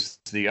because there's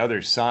the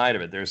other side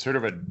of it. There's sort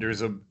of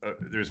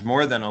there's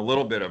more than a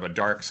little bit of a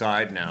dark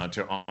side now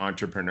to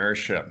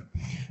entrepreneurship,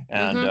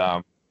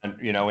 and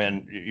you know,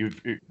 and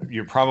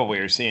you probably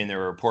are seeing the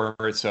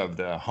reports of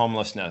the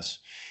homelessness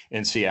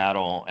in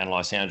Seattle and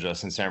Los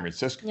Angeles and San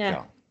Francisco.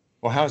 Yeah.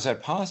 Well, how is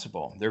that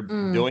possible? They're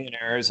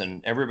billionaires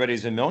and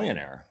everybody's a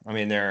millionaire. I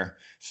mean, there are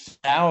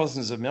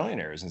thousands of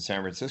millionaires in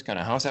San Francisco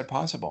now. How is that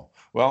possible?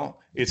 Well,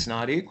 it's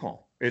not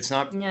equal. It's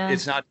not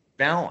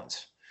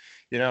balanced.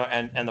 You know,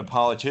 and the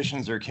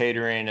politicians are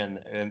catering,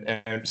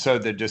 and so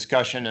the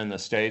discussion in the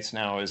States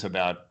now is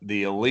about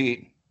the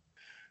elite,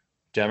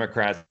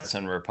 Democrats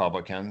and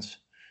Republicans,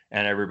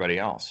 and everybody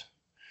else.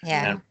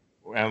 Yeah.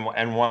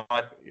 And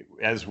what,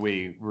 as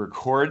we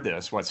record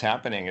this, what's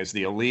happening is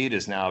the elite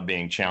is now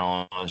being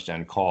challenged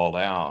and called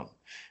out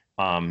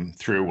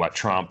through what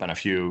Trump and a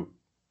few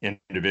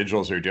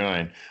individuals are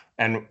doing,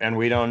 and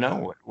we don't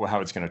know how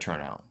it's going to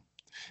turn out.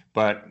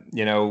 But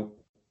you know,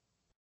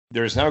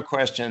 there's no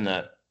question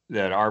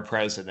that our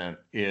president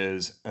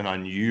is an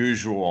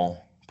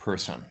unusual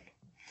person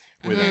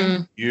with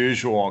an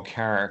unusual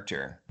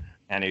character,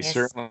 and he's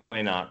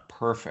certainly not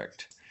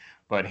perfect,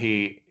 but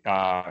he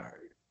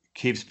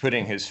keeps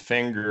putting his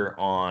finger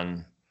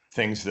on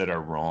things that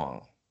are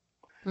wrong.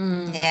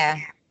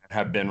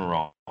 Have been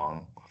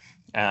wrong.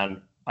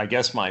 And I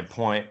guess my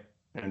point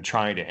in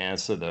trying to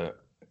answer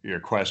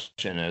your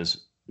question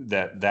is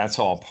that that's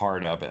all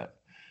part of it.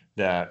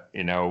 That,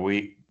 you know,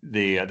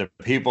 the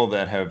people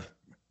that have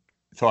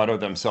thought of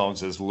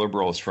themselves as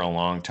liberals for a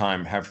long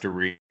time have to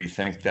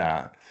rethink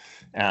that.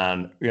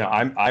 And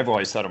I've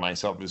always thought of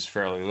myself as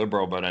fairly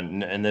liberal, but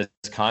in this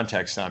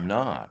context, I'm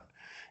not.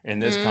 In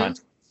this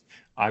context,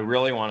 I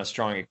really want a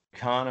strong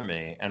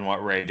economy. And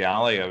what Ray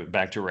Dalio,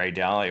 back to Ray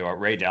Dalio, what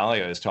Ray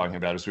Dalio is talking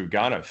about is we've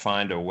got to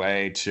find a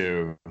way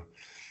to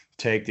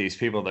take these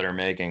people that are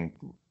making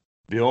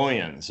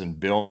billions and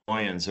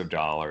billions of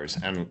dollars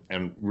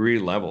and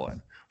re-level it.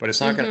 But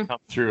it's not going to come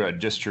through a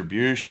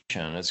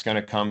distribution. It's going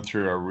to come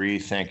through a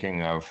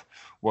rethinking of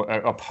what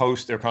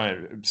they're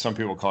calling some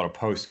people call it a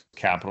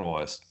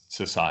post-capitalist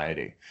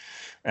society.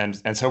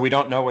 And so we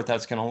don't know what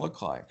that's going to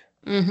look like.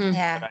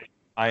 Yeah. But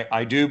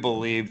I do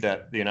believe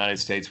that the United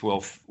States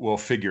will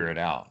figure it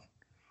out.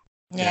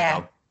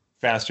 Yeah.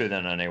 Faster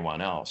than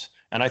anyone else.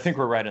 And I think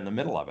we're right in the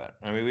middle of it.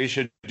 I mean, we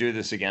should do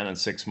this again in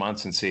 6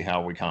 months and see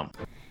how we come.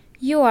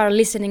 You are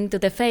listening to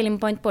the Failing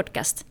Point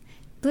podcast.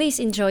 Please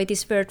enjoy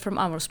this word from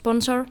our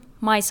sponsor,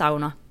 My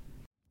Sauna.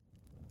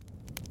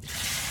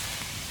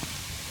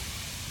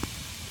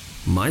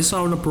 My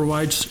Sauna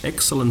provides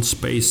excellent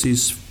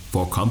spaces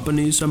for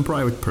companies and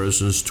private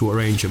persons to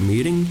arrange a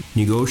meeting,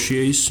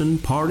 negotiation,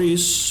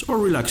 parties, or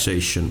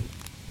relaxation.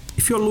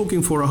 If you're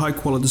looking for a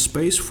high-quality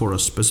space for a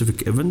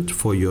specific event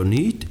for your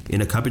need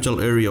in a capital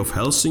area of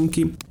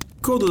Helsinki,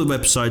 go to the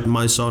website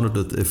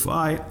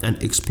mysauna.fi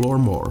and explore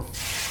more.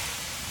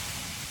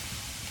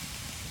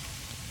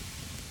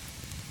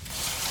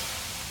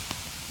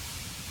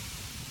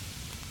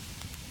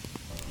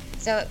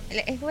 So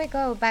if we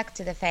go back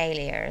to the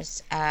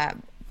failures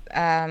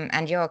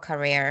and your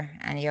career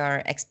and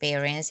your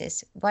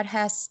experiences, what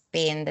has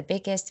been the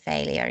biggest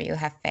failure you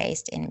have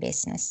faced in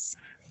business?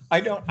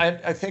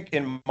 I think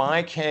in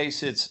my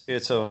case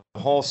it's a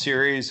whole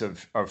series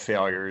of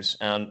failures,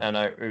 and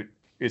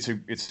it's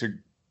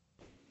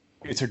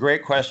a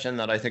great question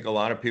that I think a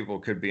lot of people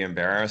could be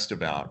embarrassed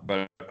about,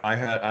 but I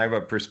have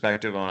a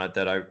perspective on it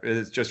that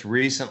it's just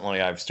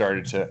recently I've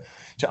started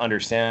to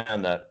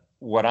understand that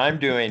what I'm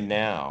doing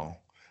now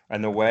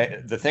and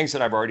the things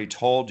that I've already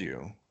told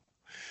you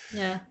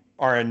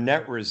are a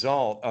net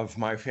result of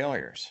my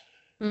failures.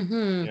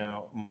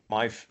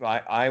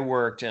 I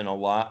worked in a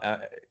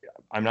lot.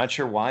 I'm not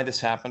sure why this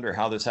happened or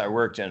how this. I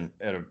worked at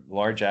a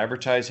large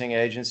advertising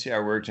agency. I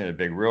worked in a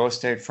big real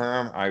estate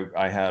firm.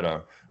 I had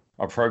a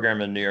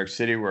program in New York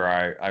City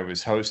where I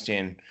was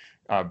hosting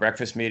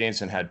breakfast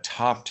meetings and had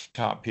top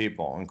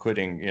people,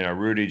 including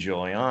Rudy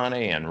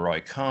Giuliani and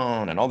Roy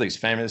Cohn and all these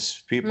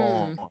famous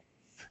people.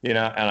 And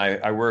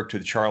I worked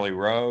with Charlie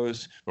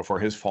Rose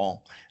before his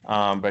fall,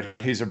 but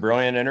he's a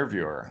brilliant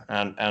interviewer,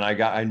 and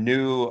I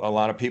knew a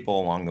lot of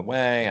people along the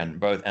way, and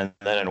then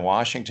in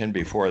Washington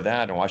before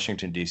that, in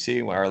Washington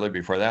D.C. where I lived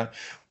before that,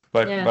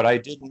 but I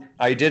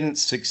didn't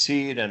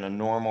succeed in a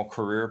normal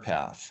career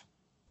path,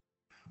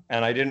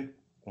 and I didn't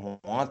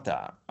want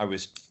that. I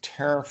was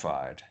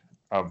terrified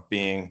of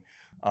being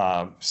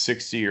a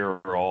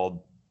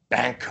 60-year-old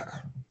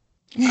banker.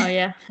 Oh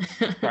yeah.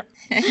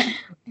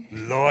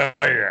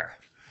 Lawyer.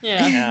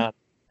 Yeah.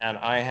 And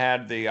I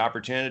had the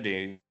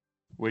opportunity,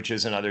 which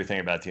is another thing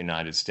about the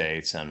United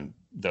States and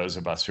those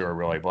of us who are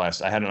really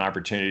blessed. I had an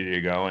opportunity to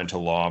go into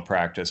law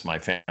practice. My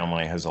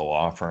family has a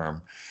law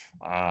firm.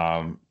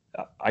 I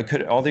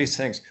could all these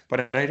things,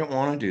 but I didn't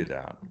want to do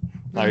that.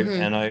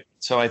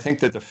 So I think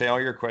that the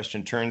failure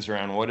question turns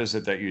around, what is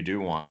it that you do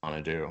want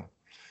to do?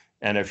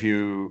 And if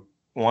you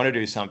want to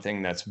do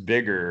something that's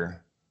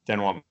bigger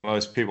than what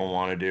most people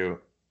want to do,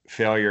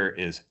 failure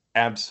is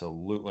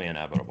absolutely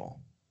inevitable.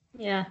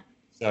 Yeah.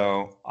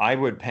 So I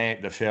would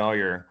paint the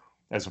failure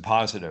as a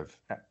positive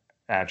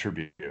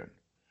attribute.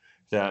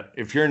 That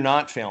if you're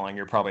not failing,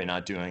 you're probably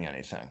not doing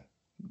anything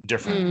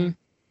different.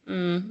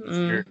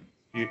 You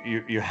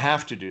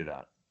have to do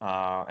that.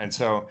 And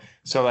so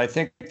I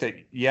think that,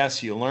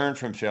 yes, you learn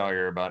from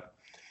failure, but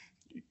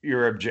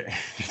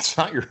it's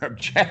not your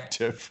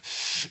objective,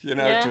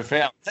 to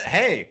fail.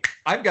 Hey,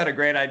 I've got a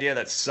great idea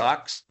that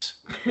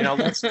sucks.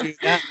 Let's do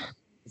that.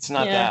 It's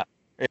not that.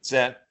 It's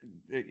that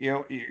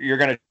you're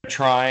going to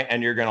try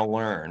and you're going to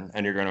learn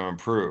and you're going to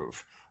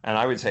improve. And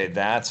I would say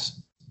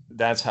that's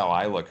how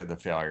I look at the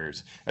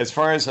failures. As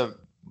far as the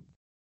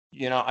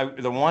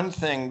one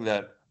thing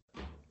that,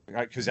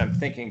 because I'm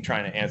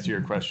trying to answer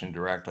your question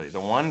directly, the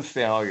one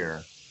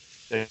failure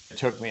that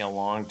took me a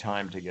long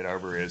time to get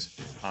over is,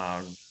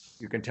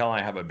 you can tell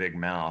I have a big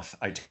mouth.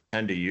 I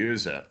tend to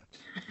use it.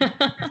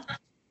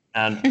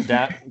 And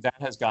that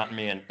has gotten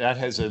me in, that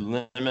has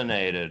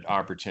eliminated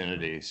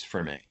opportunities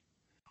for me.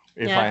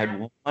 If I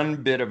had one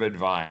bit of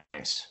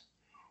advice,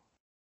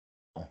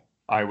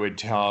 I would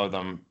tell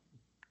them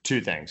two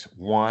things.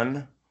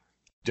 One,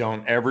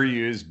 don't ever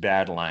use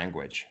bad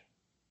language.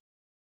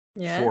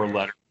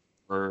 Four-letter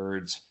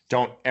words.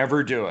 Don't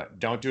ever do it.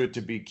 Don't do it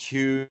to be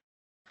cute.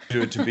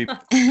 Do it to be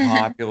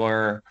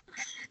popular.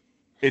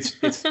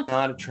 It's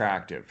not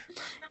attractive.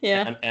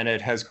 Yeah. And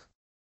it has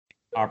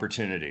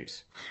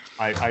opportunities.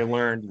 I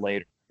learned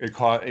later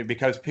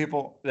because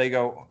people, they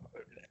go,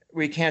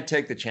 we can't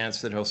take the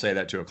chance that he'll say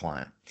that to a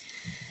client.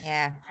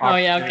 Yeah. Oh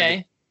yeah.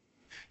 Okay.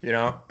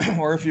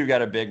 Or if you've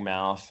got a big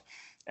mouth,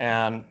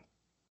 and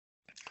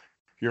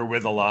you're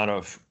with a lot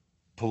of,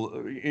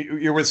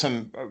 you're with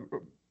some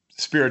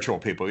spiritual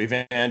people,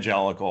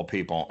 evangelical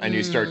people, and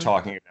you start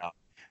talking about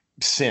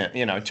sin,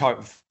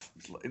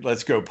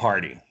 let's go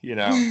party, you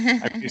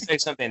say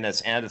something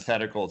that's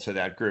antithetical to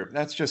that group.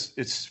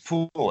 It's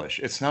foolish.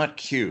 It's not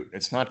cute.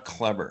 It's not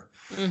clever.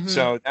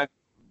 So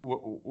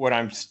what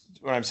I'm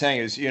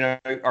saying is,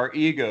 our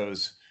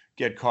egos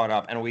get caught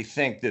up and we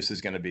think this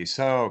is going to be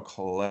so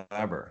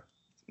clever.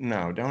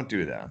 No, don't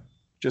do that.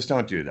 Just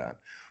don't do that.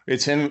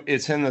 It's in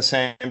the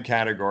same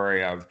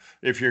category of,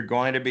 if you're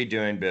going to be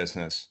doing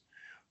business,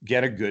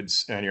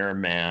 and you're a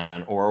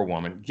man or a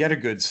woman, get a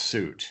good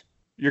suit.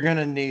 You're going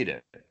to need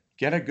it.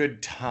 Get a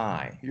good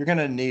tie. You're going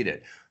to need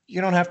it.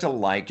 You don't have to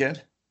like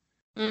it.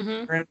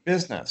 You're in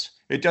business.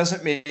 It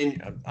doesn't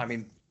mean,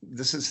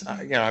 this is,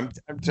 I'm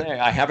saying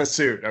I have a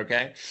suit,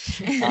 okay?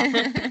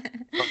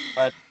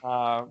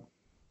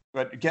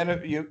 But get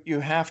it. You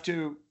have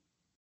to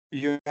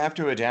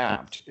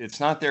adapt. It's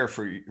not there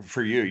for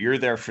you. You're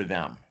there for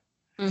them.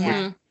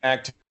 Yeah.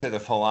 Back to the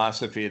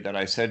philosophy that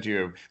I said to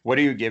you, what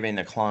are you giving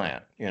the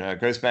client?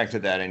 It goes back to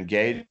that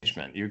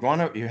engagement. You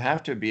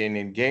have to be an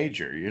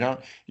engager.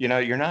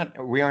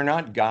 We are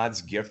not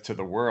God's gift to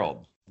the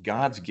world.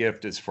 God's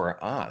gift is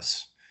for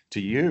us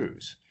to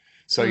use.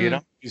 So you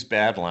don't use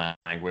bad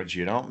language,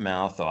 you don't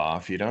mouth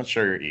off, you don't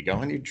show your ego,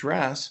 and you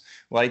dress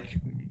like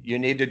you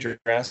need to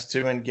dress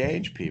to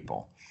engage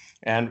people.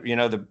 And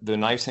the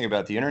nice thing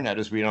about the internet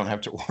is we don't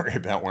have to worry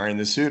about wearing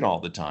the suit all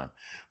the time.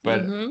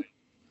 But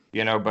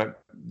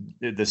but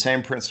the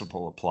same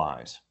principle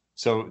applies.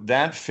 So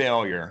that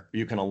failure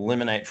you can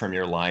eliminate from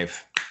your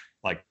life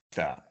like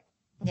that.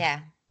 Yeah.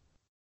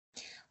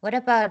 What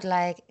about,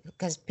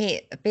 because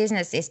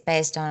business is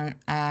based on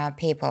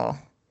people.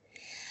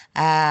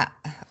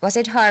 Was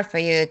it hard for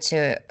you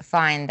to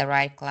find the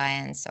right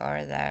clients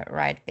or the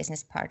right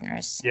business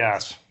partners?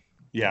 Yes.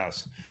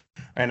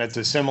 And it's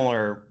a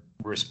similar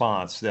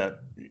response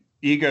that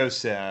ego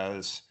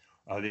says,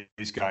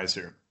 these guys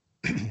are,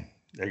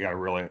 they got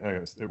really,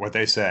 what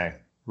they say,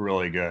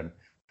 really good.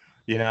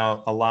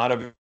 A lot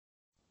of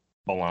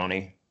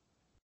baloney.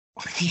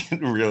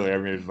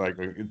 Really,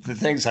 the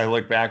things I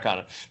look back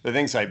on, the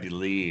things I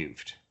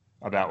believed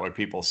about what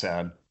people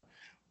said,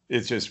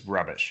 it's just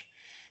rubbish.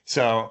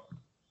 So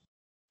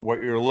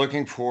what you're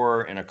looking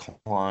for in a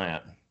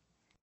client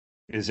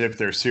is if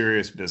they're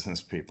serious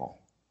business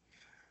people.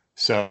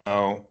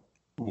 So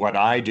what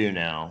I do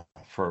now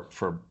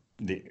for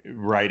the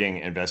writing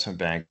investment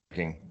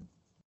banking,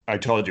 I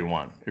told you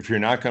one, if you're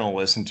not going to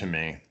listen to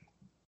me,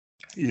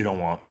 you don't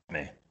want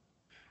me,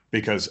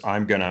 because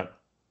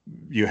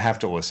you have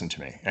to listen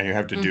to me and you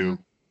have to do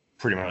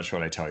pretty much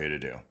what I tell you to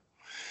do.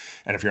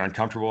 And if you're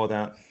uncomfortable with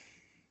that,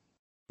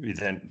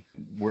 then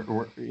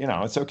we're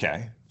it's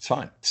okay. It's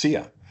fine. See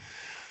ya.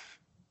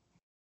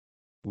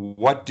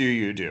 What do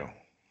you do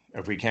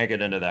if we can't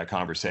get into that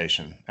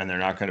conversation and they're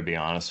not going to be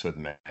honest with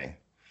me?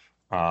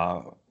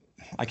 I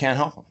can't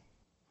help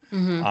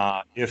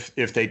them.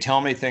 If they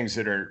tell me things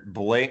that are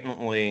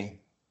blatantly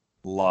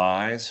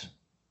lies,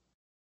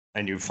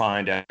 and you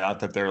find out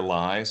that they're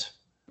lies,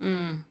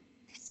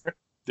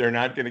 they're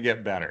not going to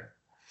get better,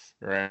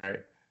 right?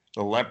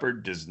 The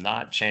leopard does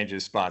not change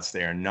his spots.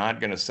 They are not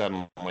going to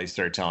suddenly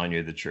start telling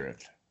you the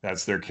truth.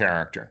 That's their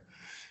character.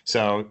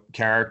 So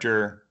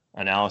character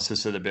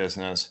analysis of the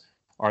business.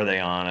 Are they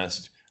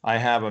honest? I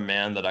have a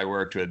man that I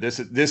worked with. This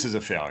is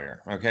a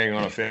failure. Okay, you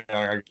want a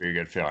failure? You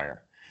get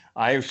failure.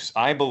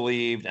 I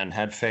believed and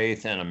had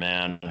faith in a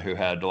man who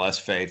had less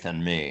faith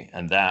in me,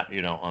 and that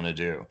you don't want to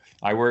do.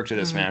 I worked with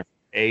this man for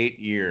 8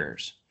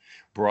 years,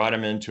 brought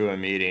him into a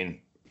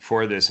meeting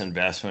for this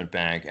investment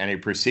bank, and he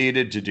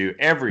proceeded to do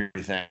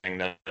everything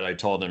that I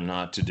told him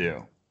not to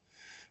do.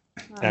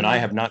 And I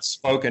have not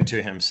spoken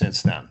to him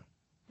since then.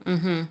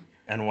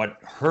 And what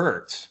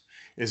hurts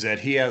is that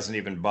he hasn't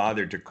even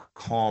bothered to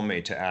call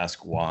me to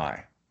ask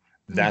why.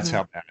 That's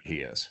how bad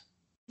he is.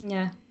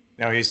 Yeah.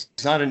 Now, he's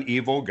not an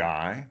evil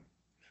guy.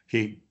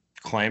 He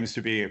claims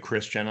to be a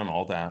Christian and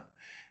all that.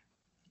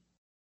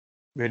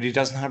 But he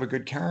doesn't have a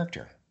good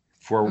character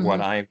for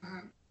what I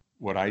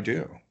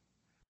do.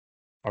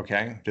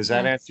 Okay? Does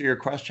that answer your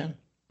question?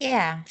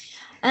 Yeah.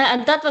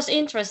 And that was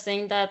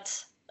interesting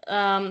that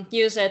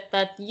you said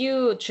that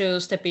you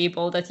choose the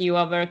people that you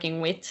are working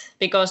with,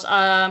 because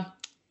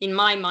in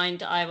my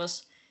mind, I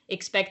was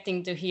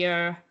expecting to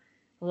hear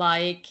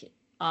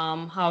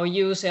how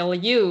you sell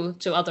you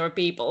to other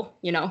people,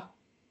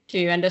 Do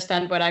you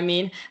understand what I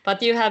mean?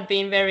 But you have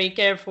been very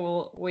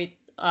careful with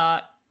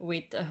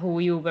who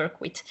you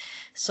work with.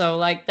 So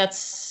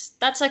that's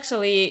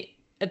actually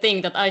a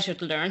thing that I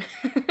should learn.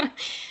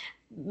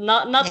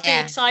 Not be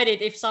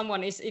excited if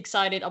someone is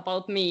excited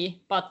about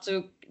me, but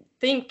to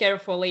think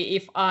carefully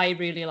if I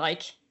really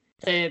like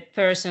the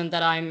person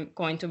that I'm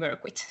going to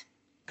work with.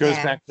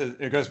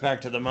 It goes back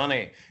to the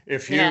money.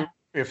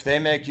 If they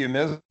make you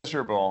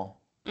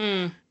miserable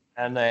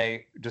and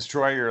they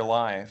destroy your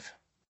life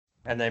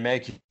and they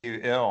make you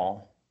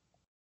ill,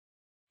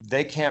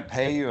 they can't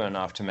pay you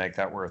enough to make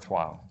that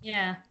worthwhile.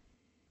 Yeah.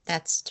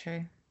 That's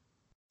true.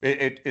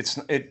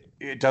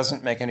 It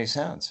doesn't make any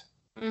sense,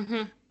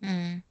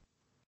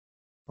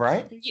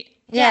 right?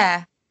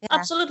 Yeah.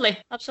 Absolutely.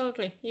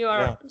 You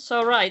are Yeah.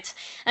 so right.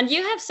 And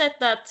you have said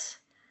that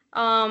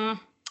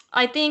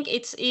I think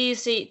it's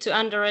easy to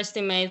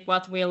underestimate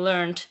what we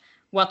learned,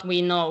 what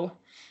we know,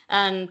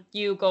 and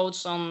you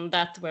coach on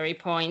that very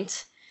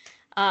point.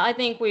 I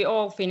think we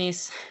all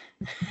Finnish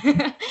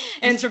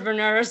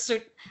entrepreneurs,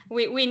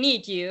 we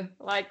need you.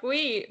 Like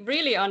we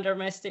really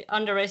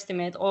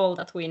underestimate all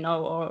that we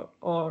know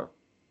or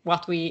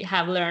what we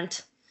have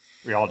learned.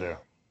 We all do.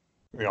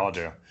 We all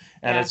do.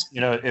 And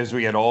Yeah. it's, as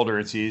we get older,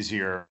 it's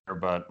easier,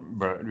 but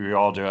we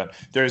all do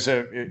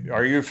it.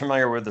 Are you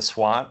familiar with the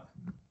SWOT,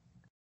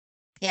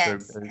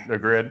 Yes. the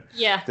grid?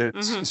 Yeah.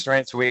 The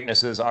strengths,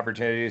 weaknesses,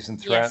 opportunities,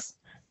 and threats.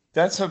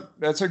 Yes.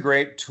 That's a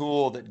great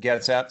tool that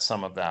gets at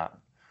some of that.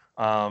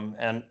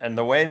 And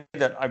the way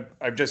that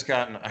I've just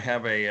gotten, I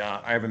have a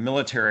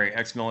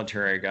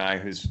ex-military guy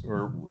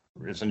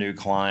is a new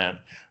client,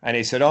 and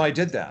he said, "Oh, I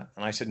did that,"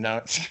 and I said,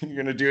 "No, you're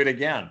going to do it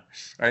again.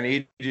 I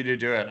need you to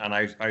do it." And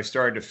I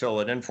started to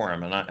fill it in for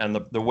him, and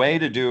the way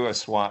to do a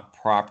SWOT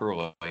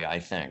properly, I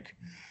think,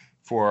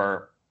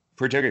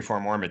 particularly for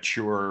more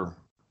mature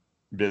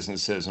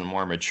businesses and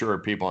more mature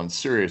people in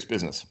serious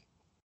business,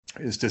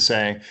 is to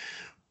say,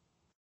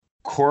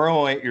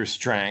 correlate your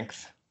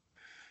strength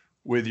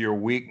with your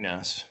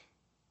weakness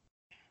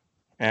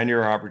and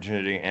your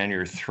opportunity and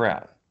your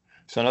threat.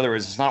 So in other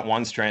words, it's not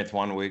one strength,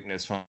 one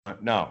weakness.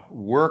 No,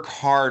 work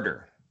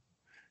harder.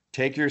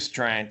 Take your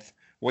strength.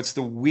 What's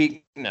the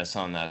weakness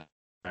on that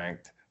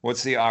strength?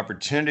 What's the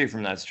opportunity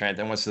from that strength?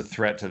 And what's the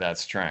threat to that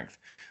strength?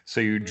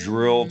 So you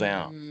drill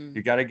down.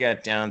 You got to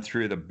get down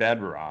through the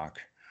bedrock.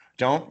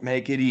 Don't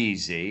make it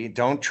easy.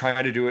 Don't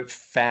try to do it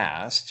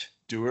fast.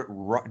 Do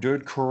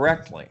it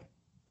correctly.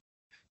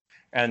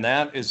 And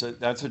that's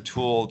a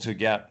tool to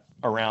get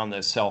around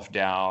this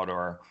self-doubt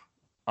or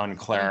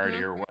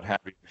unclarity or what have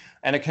you.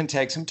 And it can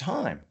take some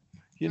time.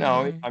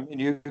 I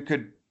mean,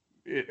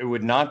 it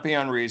would not be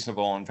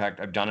unreasonable. In fact,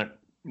 I've done it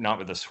not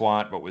with the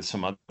SWOT, but with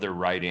some other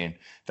writing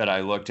that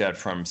I looked at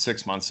from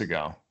 6 months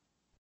ago.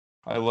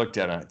 I looked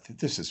at it,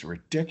 this is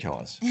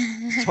ridiculous.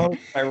 Totally,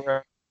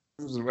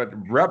 this is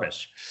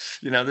rubbish.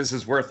 This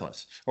is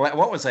worthless.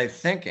 What was I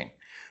thinking?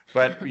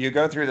 But you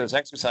go through those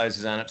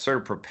exercises and it sort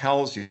of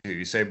propels you.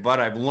 You say, but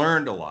I've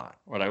learned a lot.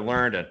 What I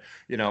learned and,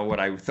 what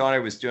I thought I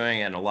was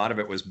doing, and a lot of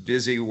it was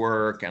busy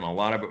work, and a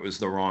lot of it was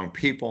the wrong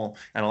people,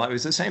 and it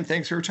was the same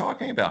things we were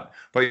talking about.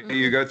 But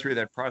you go through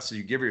that process,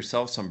 you give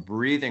yourself some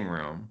breathing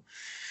room.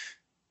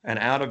 And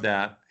out of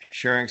that,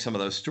 sharing some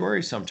of those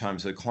stories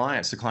sometimes with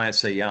clients, the clients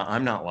say, yeah,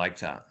 I'm not like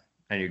that.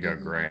 And you go,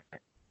 great.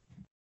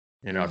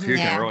 If you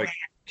can really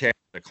care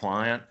the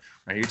client,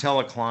 and you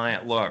tell a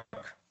client, look,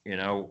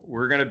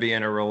 we're going to be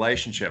in a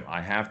relationship.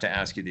 I have to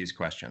ask you these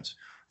questions.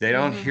 They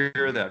don't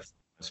hear that from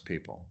most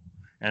people.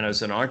 And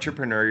as an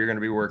entrepreneur, you're going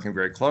to be working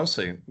very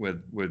closely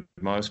with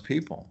most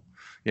people.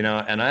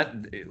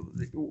 And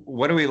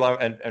what do we love?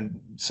 And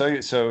so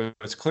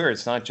it's clear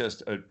it's not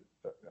just an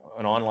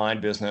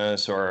online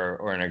business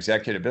or an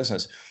executive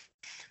business.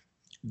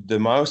 The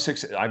most,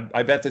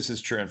 I bet this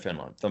is true in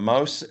Finland. I'm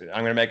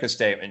going to make a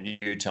statement.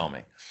 You tell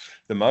me.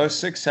 The most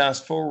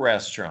successful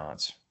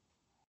restaurants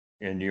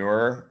in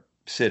your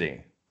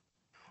city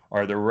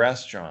are the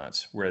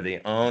restaurants where the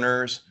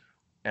owners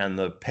and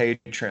the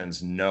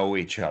patrons know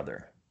each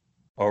other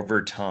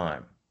over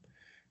time.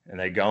 And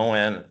they go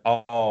in,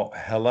 oh,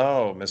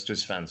 hello, Mr.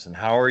 Svensson.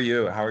 How are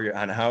you?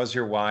 And how's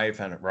your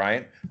wife? And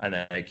right. And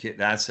then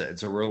that's it.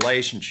 It's a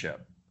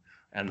relationship.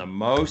 And the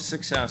most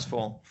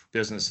successful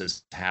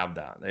businesses have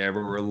that. They have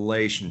a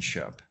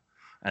relationship.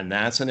 And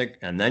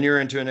and then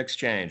you're into an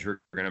exchange. We're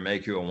going to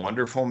make you a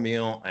wonderful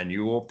meal and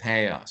you will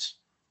pay us.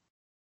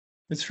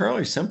 It's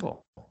fairly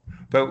simple,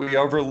 but we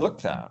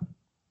overlook that.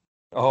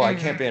 Oh, I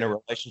can't be in a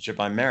relationship.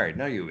 I'm married.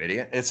 No, you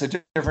idiot. It's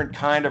a different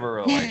kind of a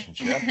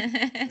relationship.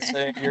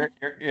 So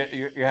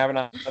you're having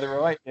another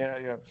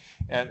relationship.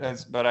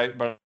 But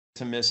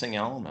it's a missing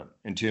element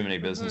in too many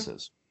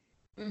businesses.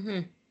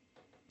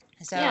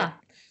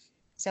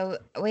 So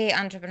we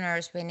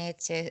entrepreneurs, we need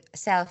to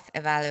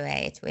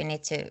self-evaluate. We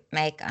need to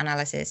make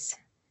analysis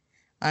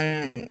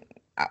on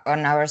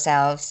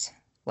ourselves,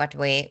 what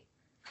we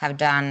have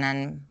done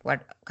and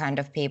what kind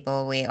of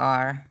people we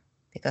are,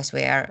 because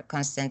we are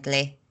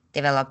constantly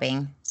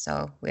developing.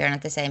 So we are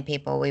not the same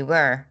people we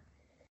were.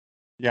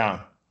 Yeah.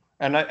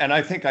 And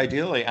I think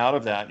ideally out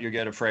of that, you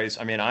get a phrase.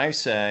 I mean, I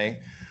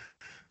say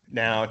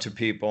now to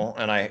people,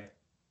 and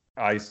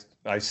I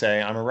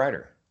say I'm a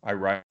writer. I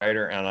write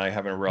and I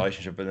have a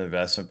relationship with an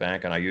investment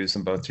bank, and I use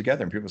them both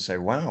together. And people say,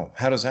 wow,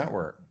 how does that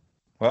work?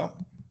 Well,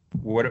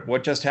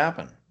 what just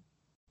happened?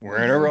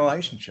 We're in a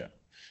relationship.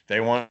 They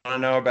want to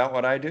know about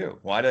what I do.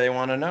 Why do they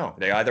want to know?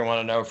 They either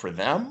want to know for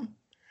them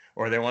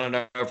or they want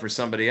to know for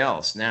somebody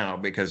else now,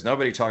 because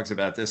nobody talks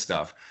about this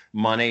stuff,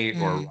 money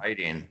or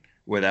writing,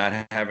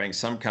 without having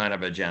some kind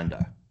of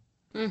agenda.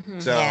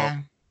 So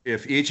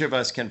if each of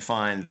us can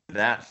find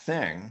that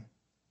thing,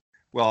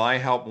 well, I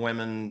help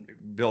women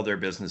build their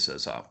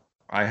businesses up.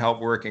 I help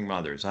working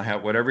mothers. I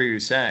help whatever you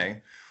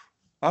say.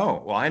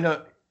 Oh, well, I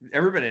know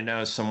everybody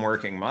knows some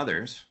working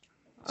mothers.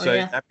 Oh So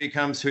yeah. that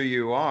becomes who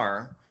you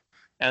are.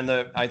 And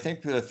I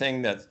think the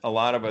thing that a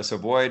lot of us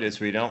avoid is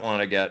we don't want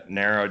to get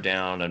narrowed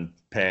down and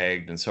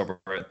pegged and so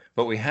forth,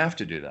 but we have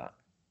to do that.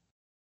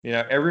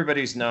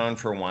 Everybody's known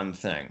for one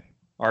thing.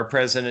 Our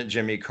president,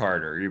 Jimmy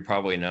Carter, you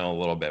probably know a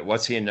little bit.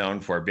 What's he known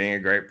for? Being a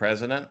great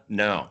president?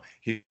 No,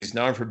 he's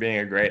known for being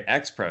a great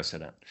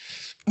ex-president.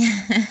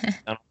 And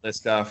all this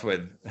stuff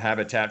with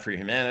Habitat for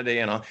Humanity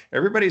and all.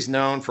 Everybody's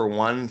known for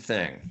one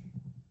thing.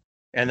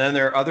 And then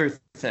there are other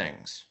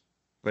things,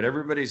 but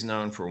everybody's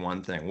known for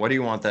one thing. What do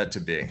you want that to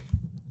be?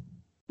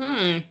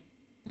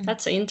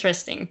 That's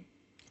interesting.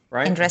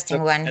 Right?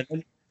 Interesting one.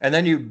 And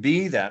then you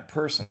be that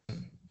person.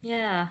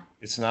 Yeah.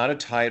 It's not a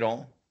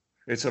title.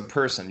 It's a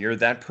person. You're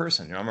that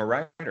person. I'm a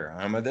writer.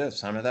 I'm a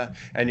this. I'm a that.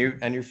 And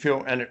you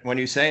feel. And when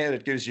you say it,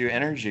 it gives you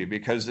energy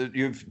because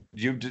you've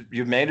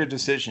made a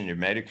decision. You've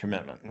made a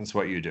commitment. That's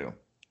what you do.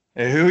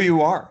 And who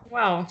you are.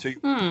 Wow. So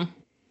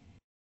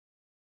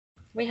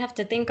we have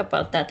to think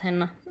about that,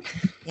 Henna.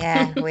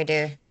 Yeah, we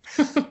do.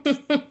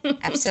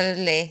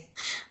 Absolutely.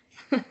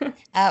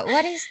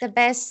 What is the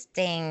best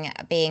thing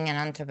being an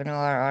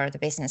entrepreneur or the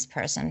business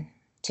person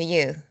to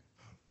you?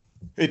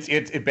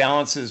 It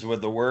balances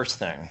with the worst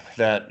thing,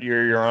 that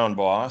you're your own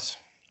boss,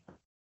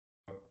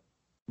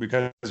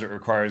 because it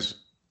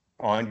requires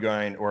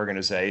ongoing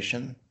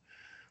organization.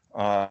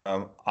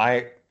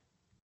 I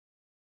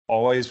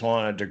always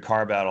wanted to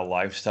carve out a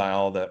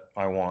lifestyle that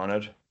I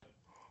wanted.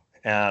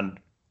 And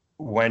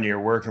when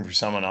you're working for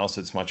someone else,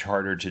 it's much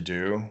harder to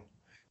do.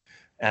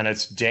 And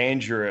it's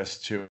dangerous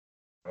to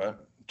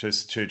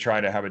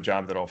try to have a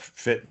job that'll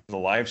fit the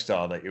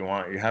lifestyle that you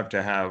want. You have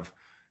to have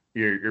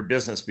your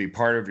business be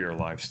part of your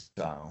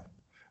lifestyle,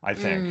 I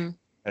think,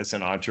 as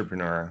an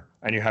entrepreneur,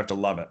 and you have to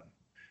love it.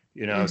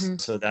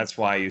 So that's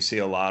why you see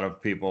a lot of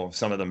people,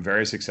 some of them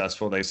very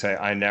successful, they say,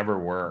 I never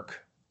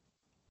work.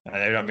 And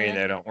they don't mean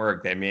they don't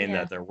work. They mean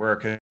that their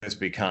work has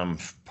become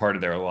part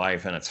of their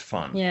life and it's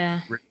fun.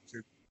 Yeah.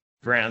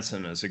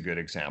 Branson is a good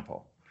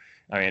example.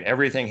 I mean,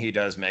 everything he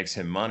does makes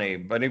him money,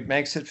 but he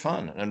makes it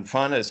fun. And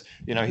fun is,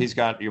 he's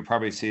got, you'll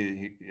probably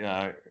see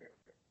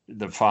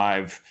the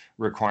 5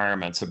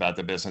 requirements about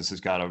the business. It's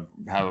got to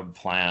have a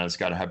plan. It's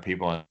got to have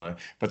people in it.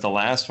 But the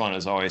last one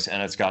is always,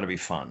 and it's got to be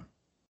fun.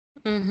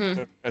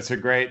 So it's a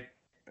great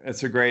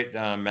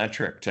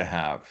metric to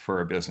have for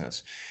a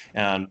business.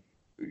 And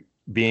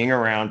being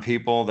around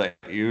people that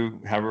you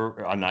have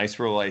a nice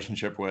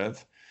relationship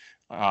with,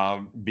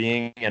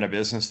 being in a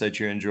business that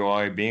you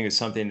enjoy, being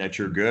something that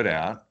you're good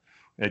at,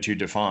 that you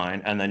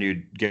define, and then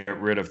you get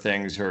rid of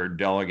things or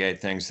delegate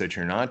things that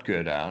you're not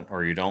good at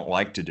or you don't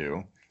like to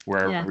do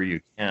wherever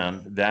you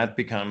can, that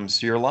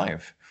becomes your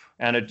life.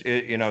 And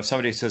if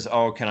somebody says,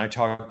 oh, can I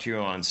talk to you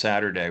on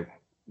Saturday?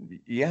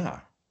 Yeah.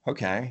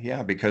 Okay.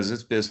 Yeah. Because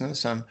it's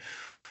business and,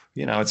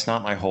 it's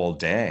not my whole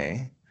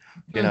day,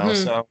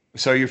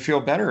 so you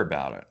feel better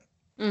about it.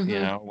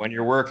 When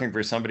you're working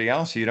for somebody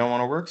else, you don't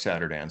want to work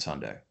Saturday and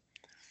Sunday.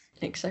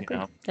 Exactly.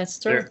 That's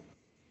true.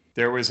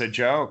 There was a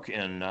joke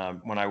when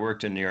I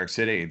worked in New York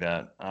City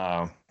that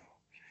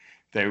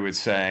they would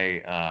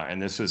say,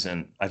 and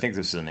I think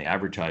this is in the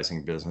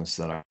advertising business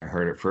that I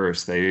heard it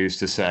first. They used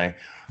to say,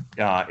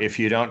 if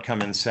you don't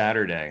come in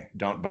Saturday,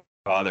 don't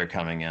bother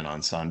coming in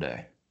on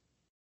Sunday.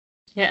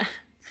 Yeah.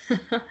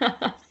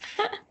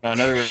 In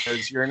other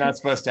words, you're not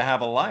supposed to have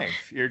a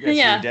life. You're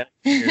just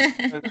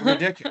you're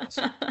ridiculous.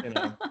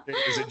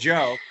 It's a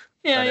joke.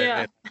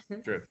 Yeah.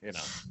 It's true.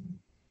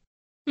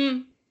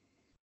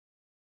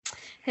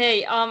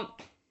 Hey,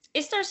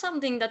 is there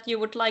something that you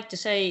would like to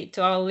say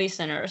to our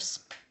listeners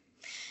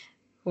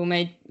who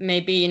may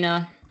be in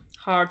a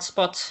hard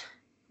spot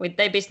with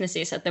their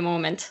businesses at the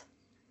moment?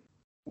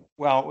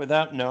 Well,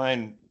 without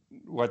knowing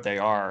what they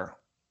are,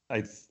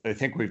 I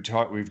think we've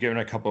given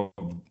a couple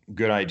of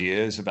good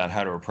ideas about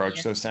how to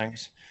approach those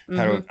things,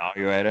 how to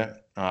evaluate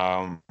it.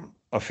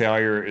 A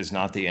failure is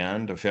not the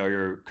end. A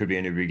failure could be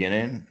a new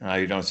beginning.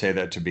 You don't say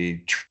that to be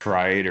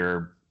trite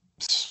or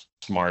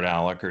smart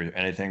aleck or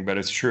anything, but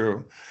it's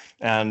true.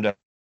 And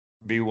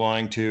be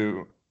willing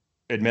to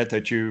admit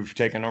that you've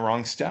taken a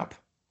wrong step.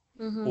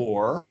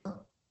 Or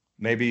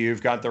maybe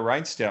you've got the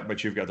right step,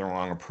 but you've got the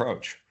wrong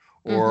approach.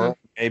 Or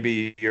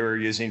maybe you're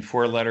using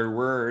 4-letter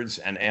words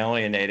and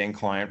alienating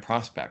client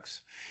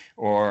prospects.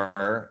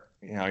 Or,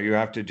 you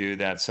have to do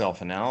that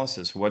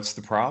self-analysis. What's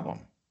the problem?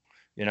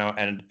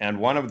 And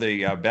one of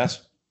the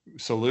best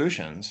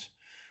solutions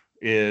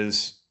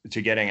is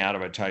to getting out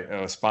of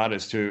a spot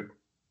is to,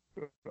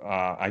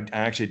 I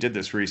actually did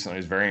this recently.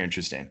 It's very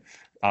interesting.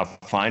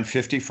 Find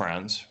 50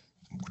 friends,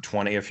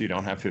 20 if you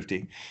don't have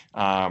 50,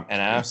 and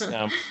ask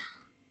them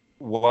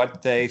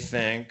what they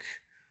think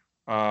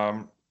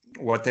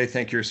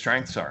your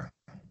strengths are.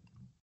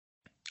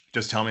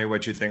 Just tell me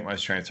what you think my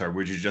strengths are.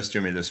 Would you just do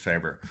me this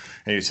favor?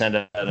 And you send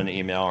out an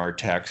email or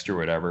text or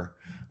whatever,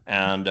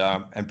 and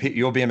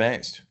you'll be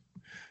amazed.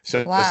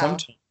 So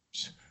sometimes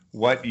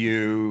what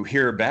you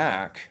hear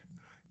back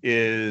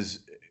is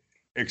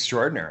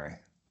extraordinary,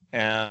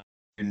 and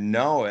you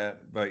know it,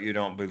 but you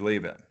don't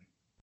believe it.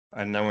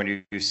 And then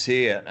when you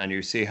see it and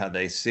you see how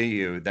they see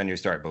you, then you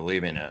start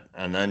believing it.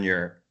 And then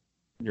your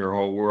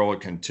whole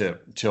world can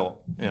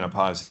tilt in a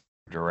positive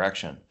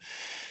direction.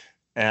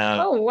 And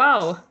Oh,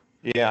 wow.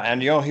 yeah,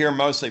 and you'll hear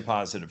mostly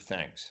positive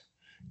things.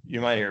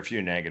 You might hear a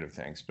few negative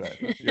things, but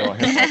you'll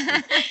hear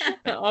mostly.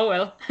 Oh,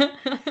 well.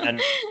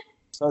 And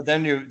so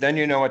then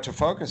you know what to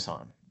focus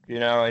on,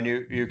 and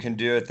you can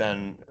do it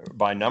then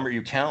by number.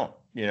 You count,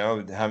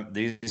 have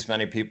these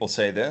many people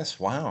say this.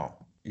 Wow,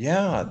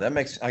 yeah, that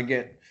makes I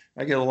get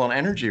a little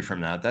energy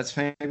from that. That's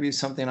maybe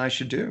something I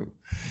should do.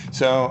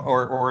 So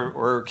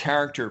or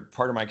character,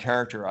 part of my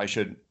character I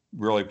should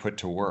really put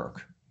to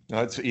work.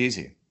 No, it's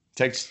easy.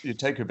 It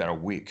takes about a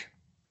week.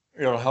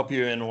 It'll help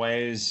you in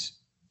ways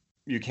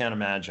you can't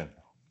imagine.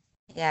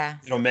 Yeah.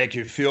 It'll make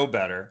you feel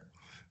better.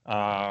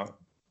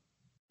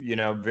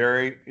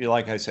 Very,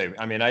 like I say,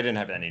 I mean, I didn't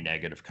have any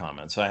negative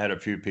comments. I had a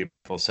few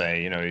people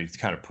say, he's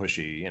kind of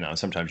pushy,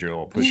 sometimes you're a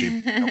little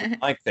pushy. I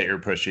don't like that you're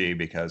pushy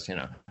because,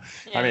 I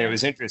mean, it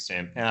was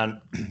interesting.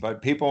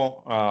 But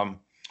people,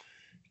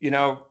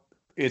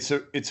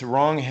 it's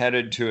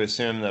wrong-headed to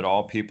assume that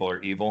all people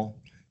are evil.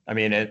 I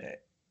mean, as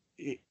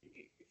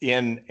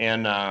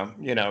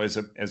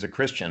a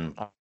Christian,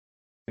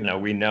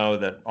 we know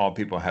that all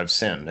people have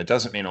sin. It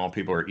doesn't mean all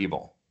people are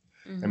evil.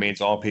 It means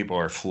all people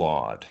are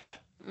flawed.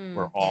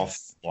 We're all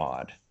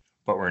flawed,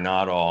 but we're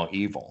not all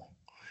evil.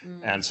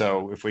 And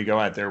so if we go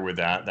out there with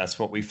that, that's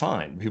what we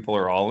find. People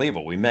are all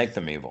evil. We make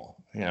them evil,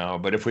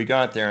 but if we go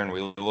out there and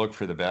we look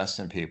for the best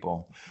in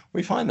people,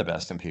 we find the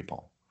best in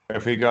people.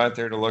 If we go out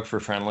there to look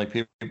for friendly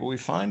people, we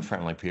find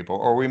friendly people,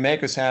 or we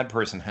make a sad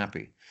person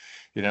happy,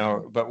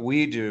 but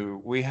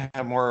we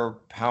have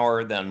more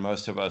power than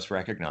most of us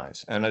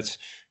recognize. And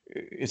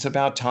it's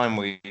about time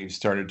we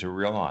started to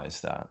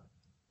realize that.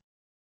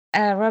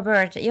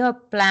 Robert, your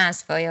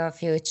plans for your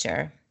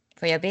future,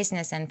 for your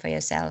business and for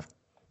yourself?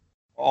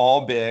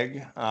 All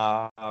big.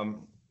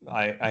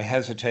 I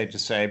hesitate to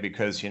say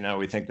because,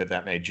 we think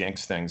that may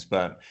jinx things,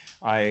 but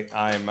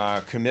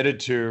I'm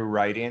committed to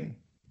writing.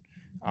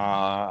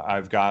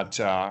 I've got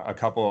a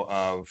couple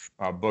of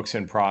books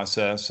in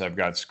process. I've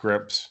got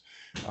scripts.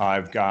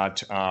 I've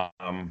got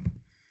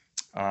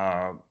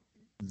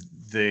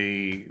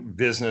the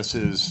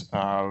businesses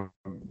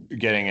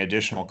getting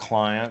additional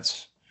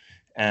clients.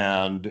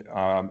 And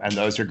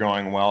those are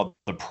going well.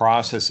 The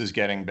process is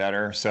getting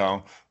better.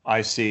 So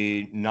I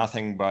see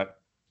nothing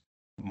but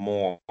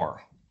more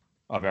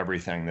of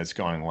everything that's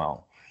going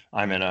well.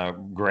 I'm in a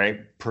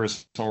great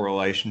personal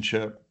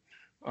relationship.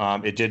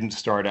 It didn't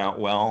start out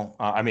well.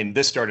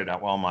 This started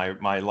out well.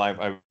 My life,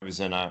 I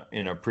was in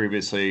a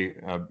previously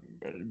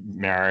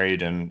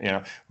married,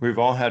 and we've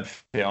all had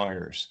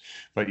failures,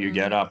 but you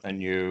get up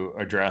and you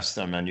address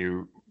them and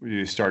you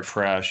start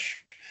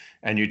fresh.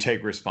 And you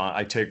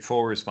I take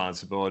full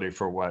responsibility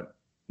for what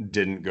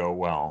didn't go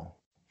well,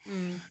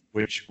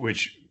 which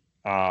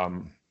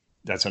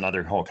that's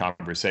another whole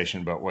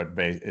conversation. But what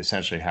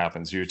essentially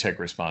happens, you take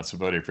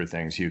responsibility for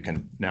things, you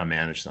can now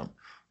manage them.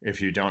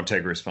 If you don't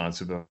take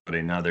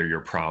responsibility, now they're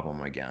your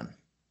problem again.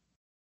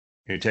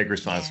 You take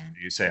responsibility,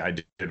 you say, I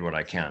did what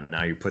I can.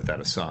 Now you put that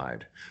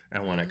aside.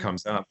 And when it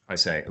comes up, I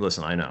say,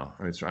 listen, I know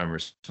I'm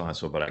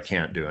responsible, but I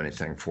can't do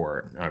anything for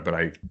it. But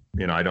I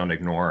don't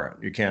ignore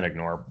it. You can't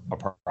ignore a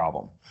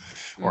problem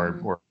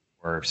or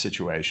a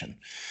situation.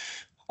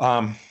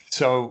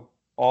 So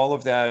all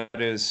of that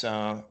is,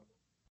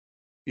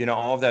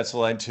 all of that's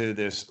led to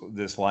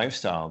this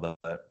lifestyle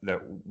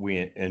that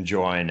we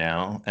enjoy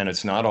now, and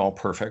it's not all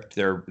perfect.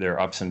 There are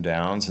ups and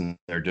downs, and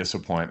there are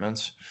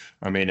disappointments.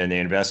 I mean, in the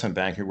investment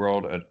banking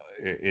world,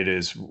 it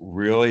is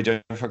really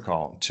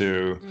difficult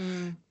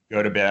to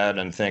go to bed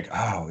and think,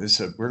 oh,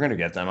 we're going to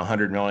get them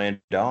 $100 million,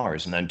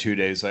 and then 2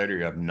 days later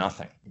you have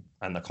nothing,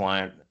 and the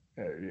client,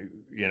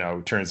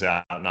 turns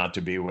out not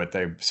to be what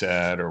they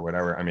said or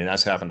whatever. I mean,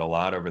 that's happened a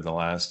lot over the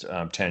last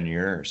 10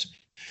 years.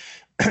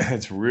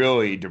 It's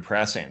really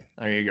depressing.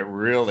 I mean, you get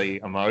really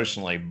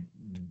emotionally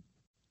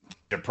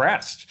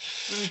depressed.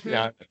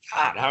 God,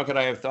 how could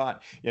I have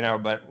thought?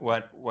 But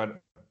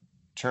what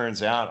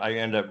turns out, I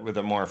end up with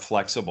a more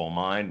flexible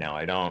mind now.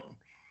 I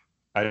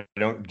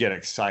don't get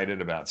excited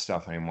about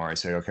stuff anymore. I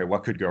say, okay,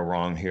 what could go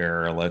wrong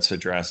here? Let's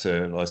address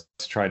it. Let's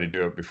try to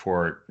do it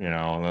before,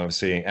 let's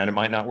see. And it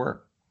might not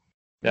work.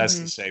 That's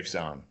the safe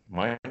zone.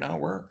 Might not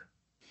work.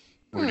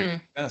 We're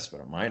doing the best, but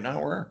it might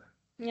not work.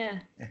 Yeah.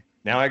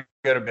 Now I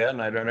go to bed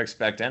and I don't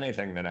expect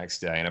anything the next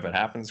day, and if it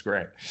happens,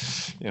 great.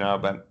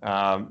 But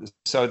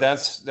so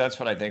that's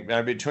what I think.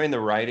 Between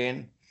the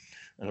writing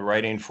and the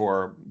writing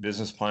for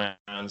business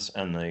plans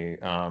and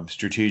the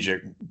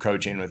strategic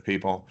coaching with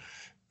people,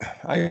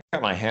 I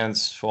got my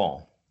hands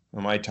full,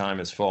 and my time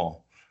is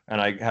full,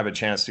 and I have a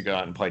chance to go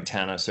out and play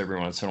tennis every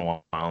once in a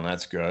while, and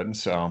that's good.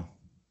 So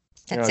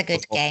that's a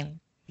good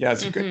game. Yeah,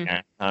 it's a good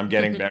game. I'm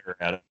getting better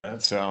at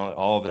it, so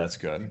all of that's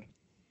good.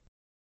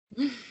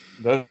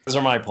 Those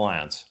are my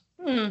plans.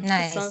 Nice.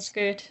 That sounds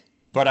good.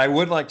 But I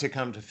would like to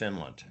come to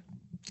Finland.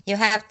 You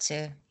have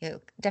to. You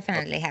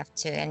definitely have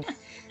to. And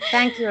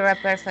thank you,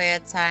 Robert, for your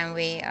time.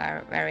 We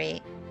are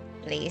very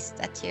pleased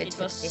that you It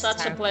took was this such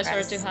a time for pleasure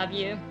us. to have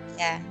you.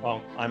 Yeah.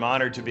 Well, I'm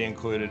honored to be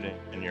included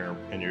in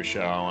your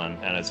show,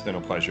 and it's been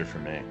a pleasure for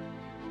me.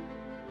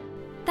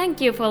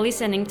 Thank you for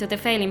listening to the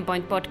Failing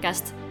Point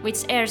podcast,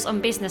 which airs on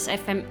Business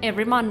FM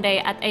every Monday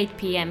at 8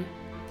 p.m.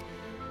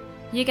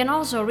 You can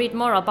also read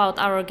more about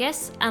our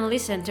guests and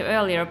listen to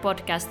earlier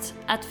podcasts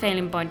at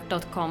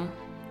failingpoint.com.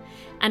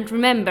 And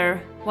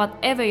remember,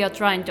 whatever you're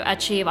trying to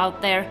achieve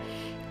out there,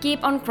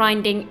 keep on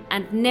grinding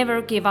and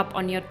never give up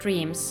on your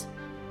dreams.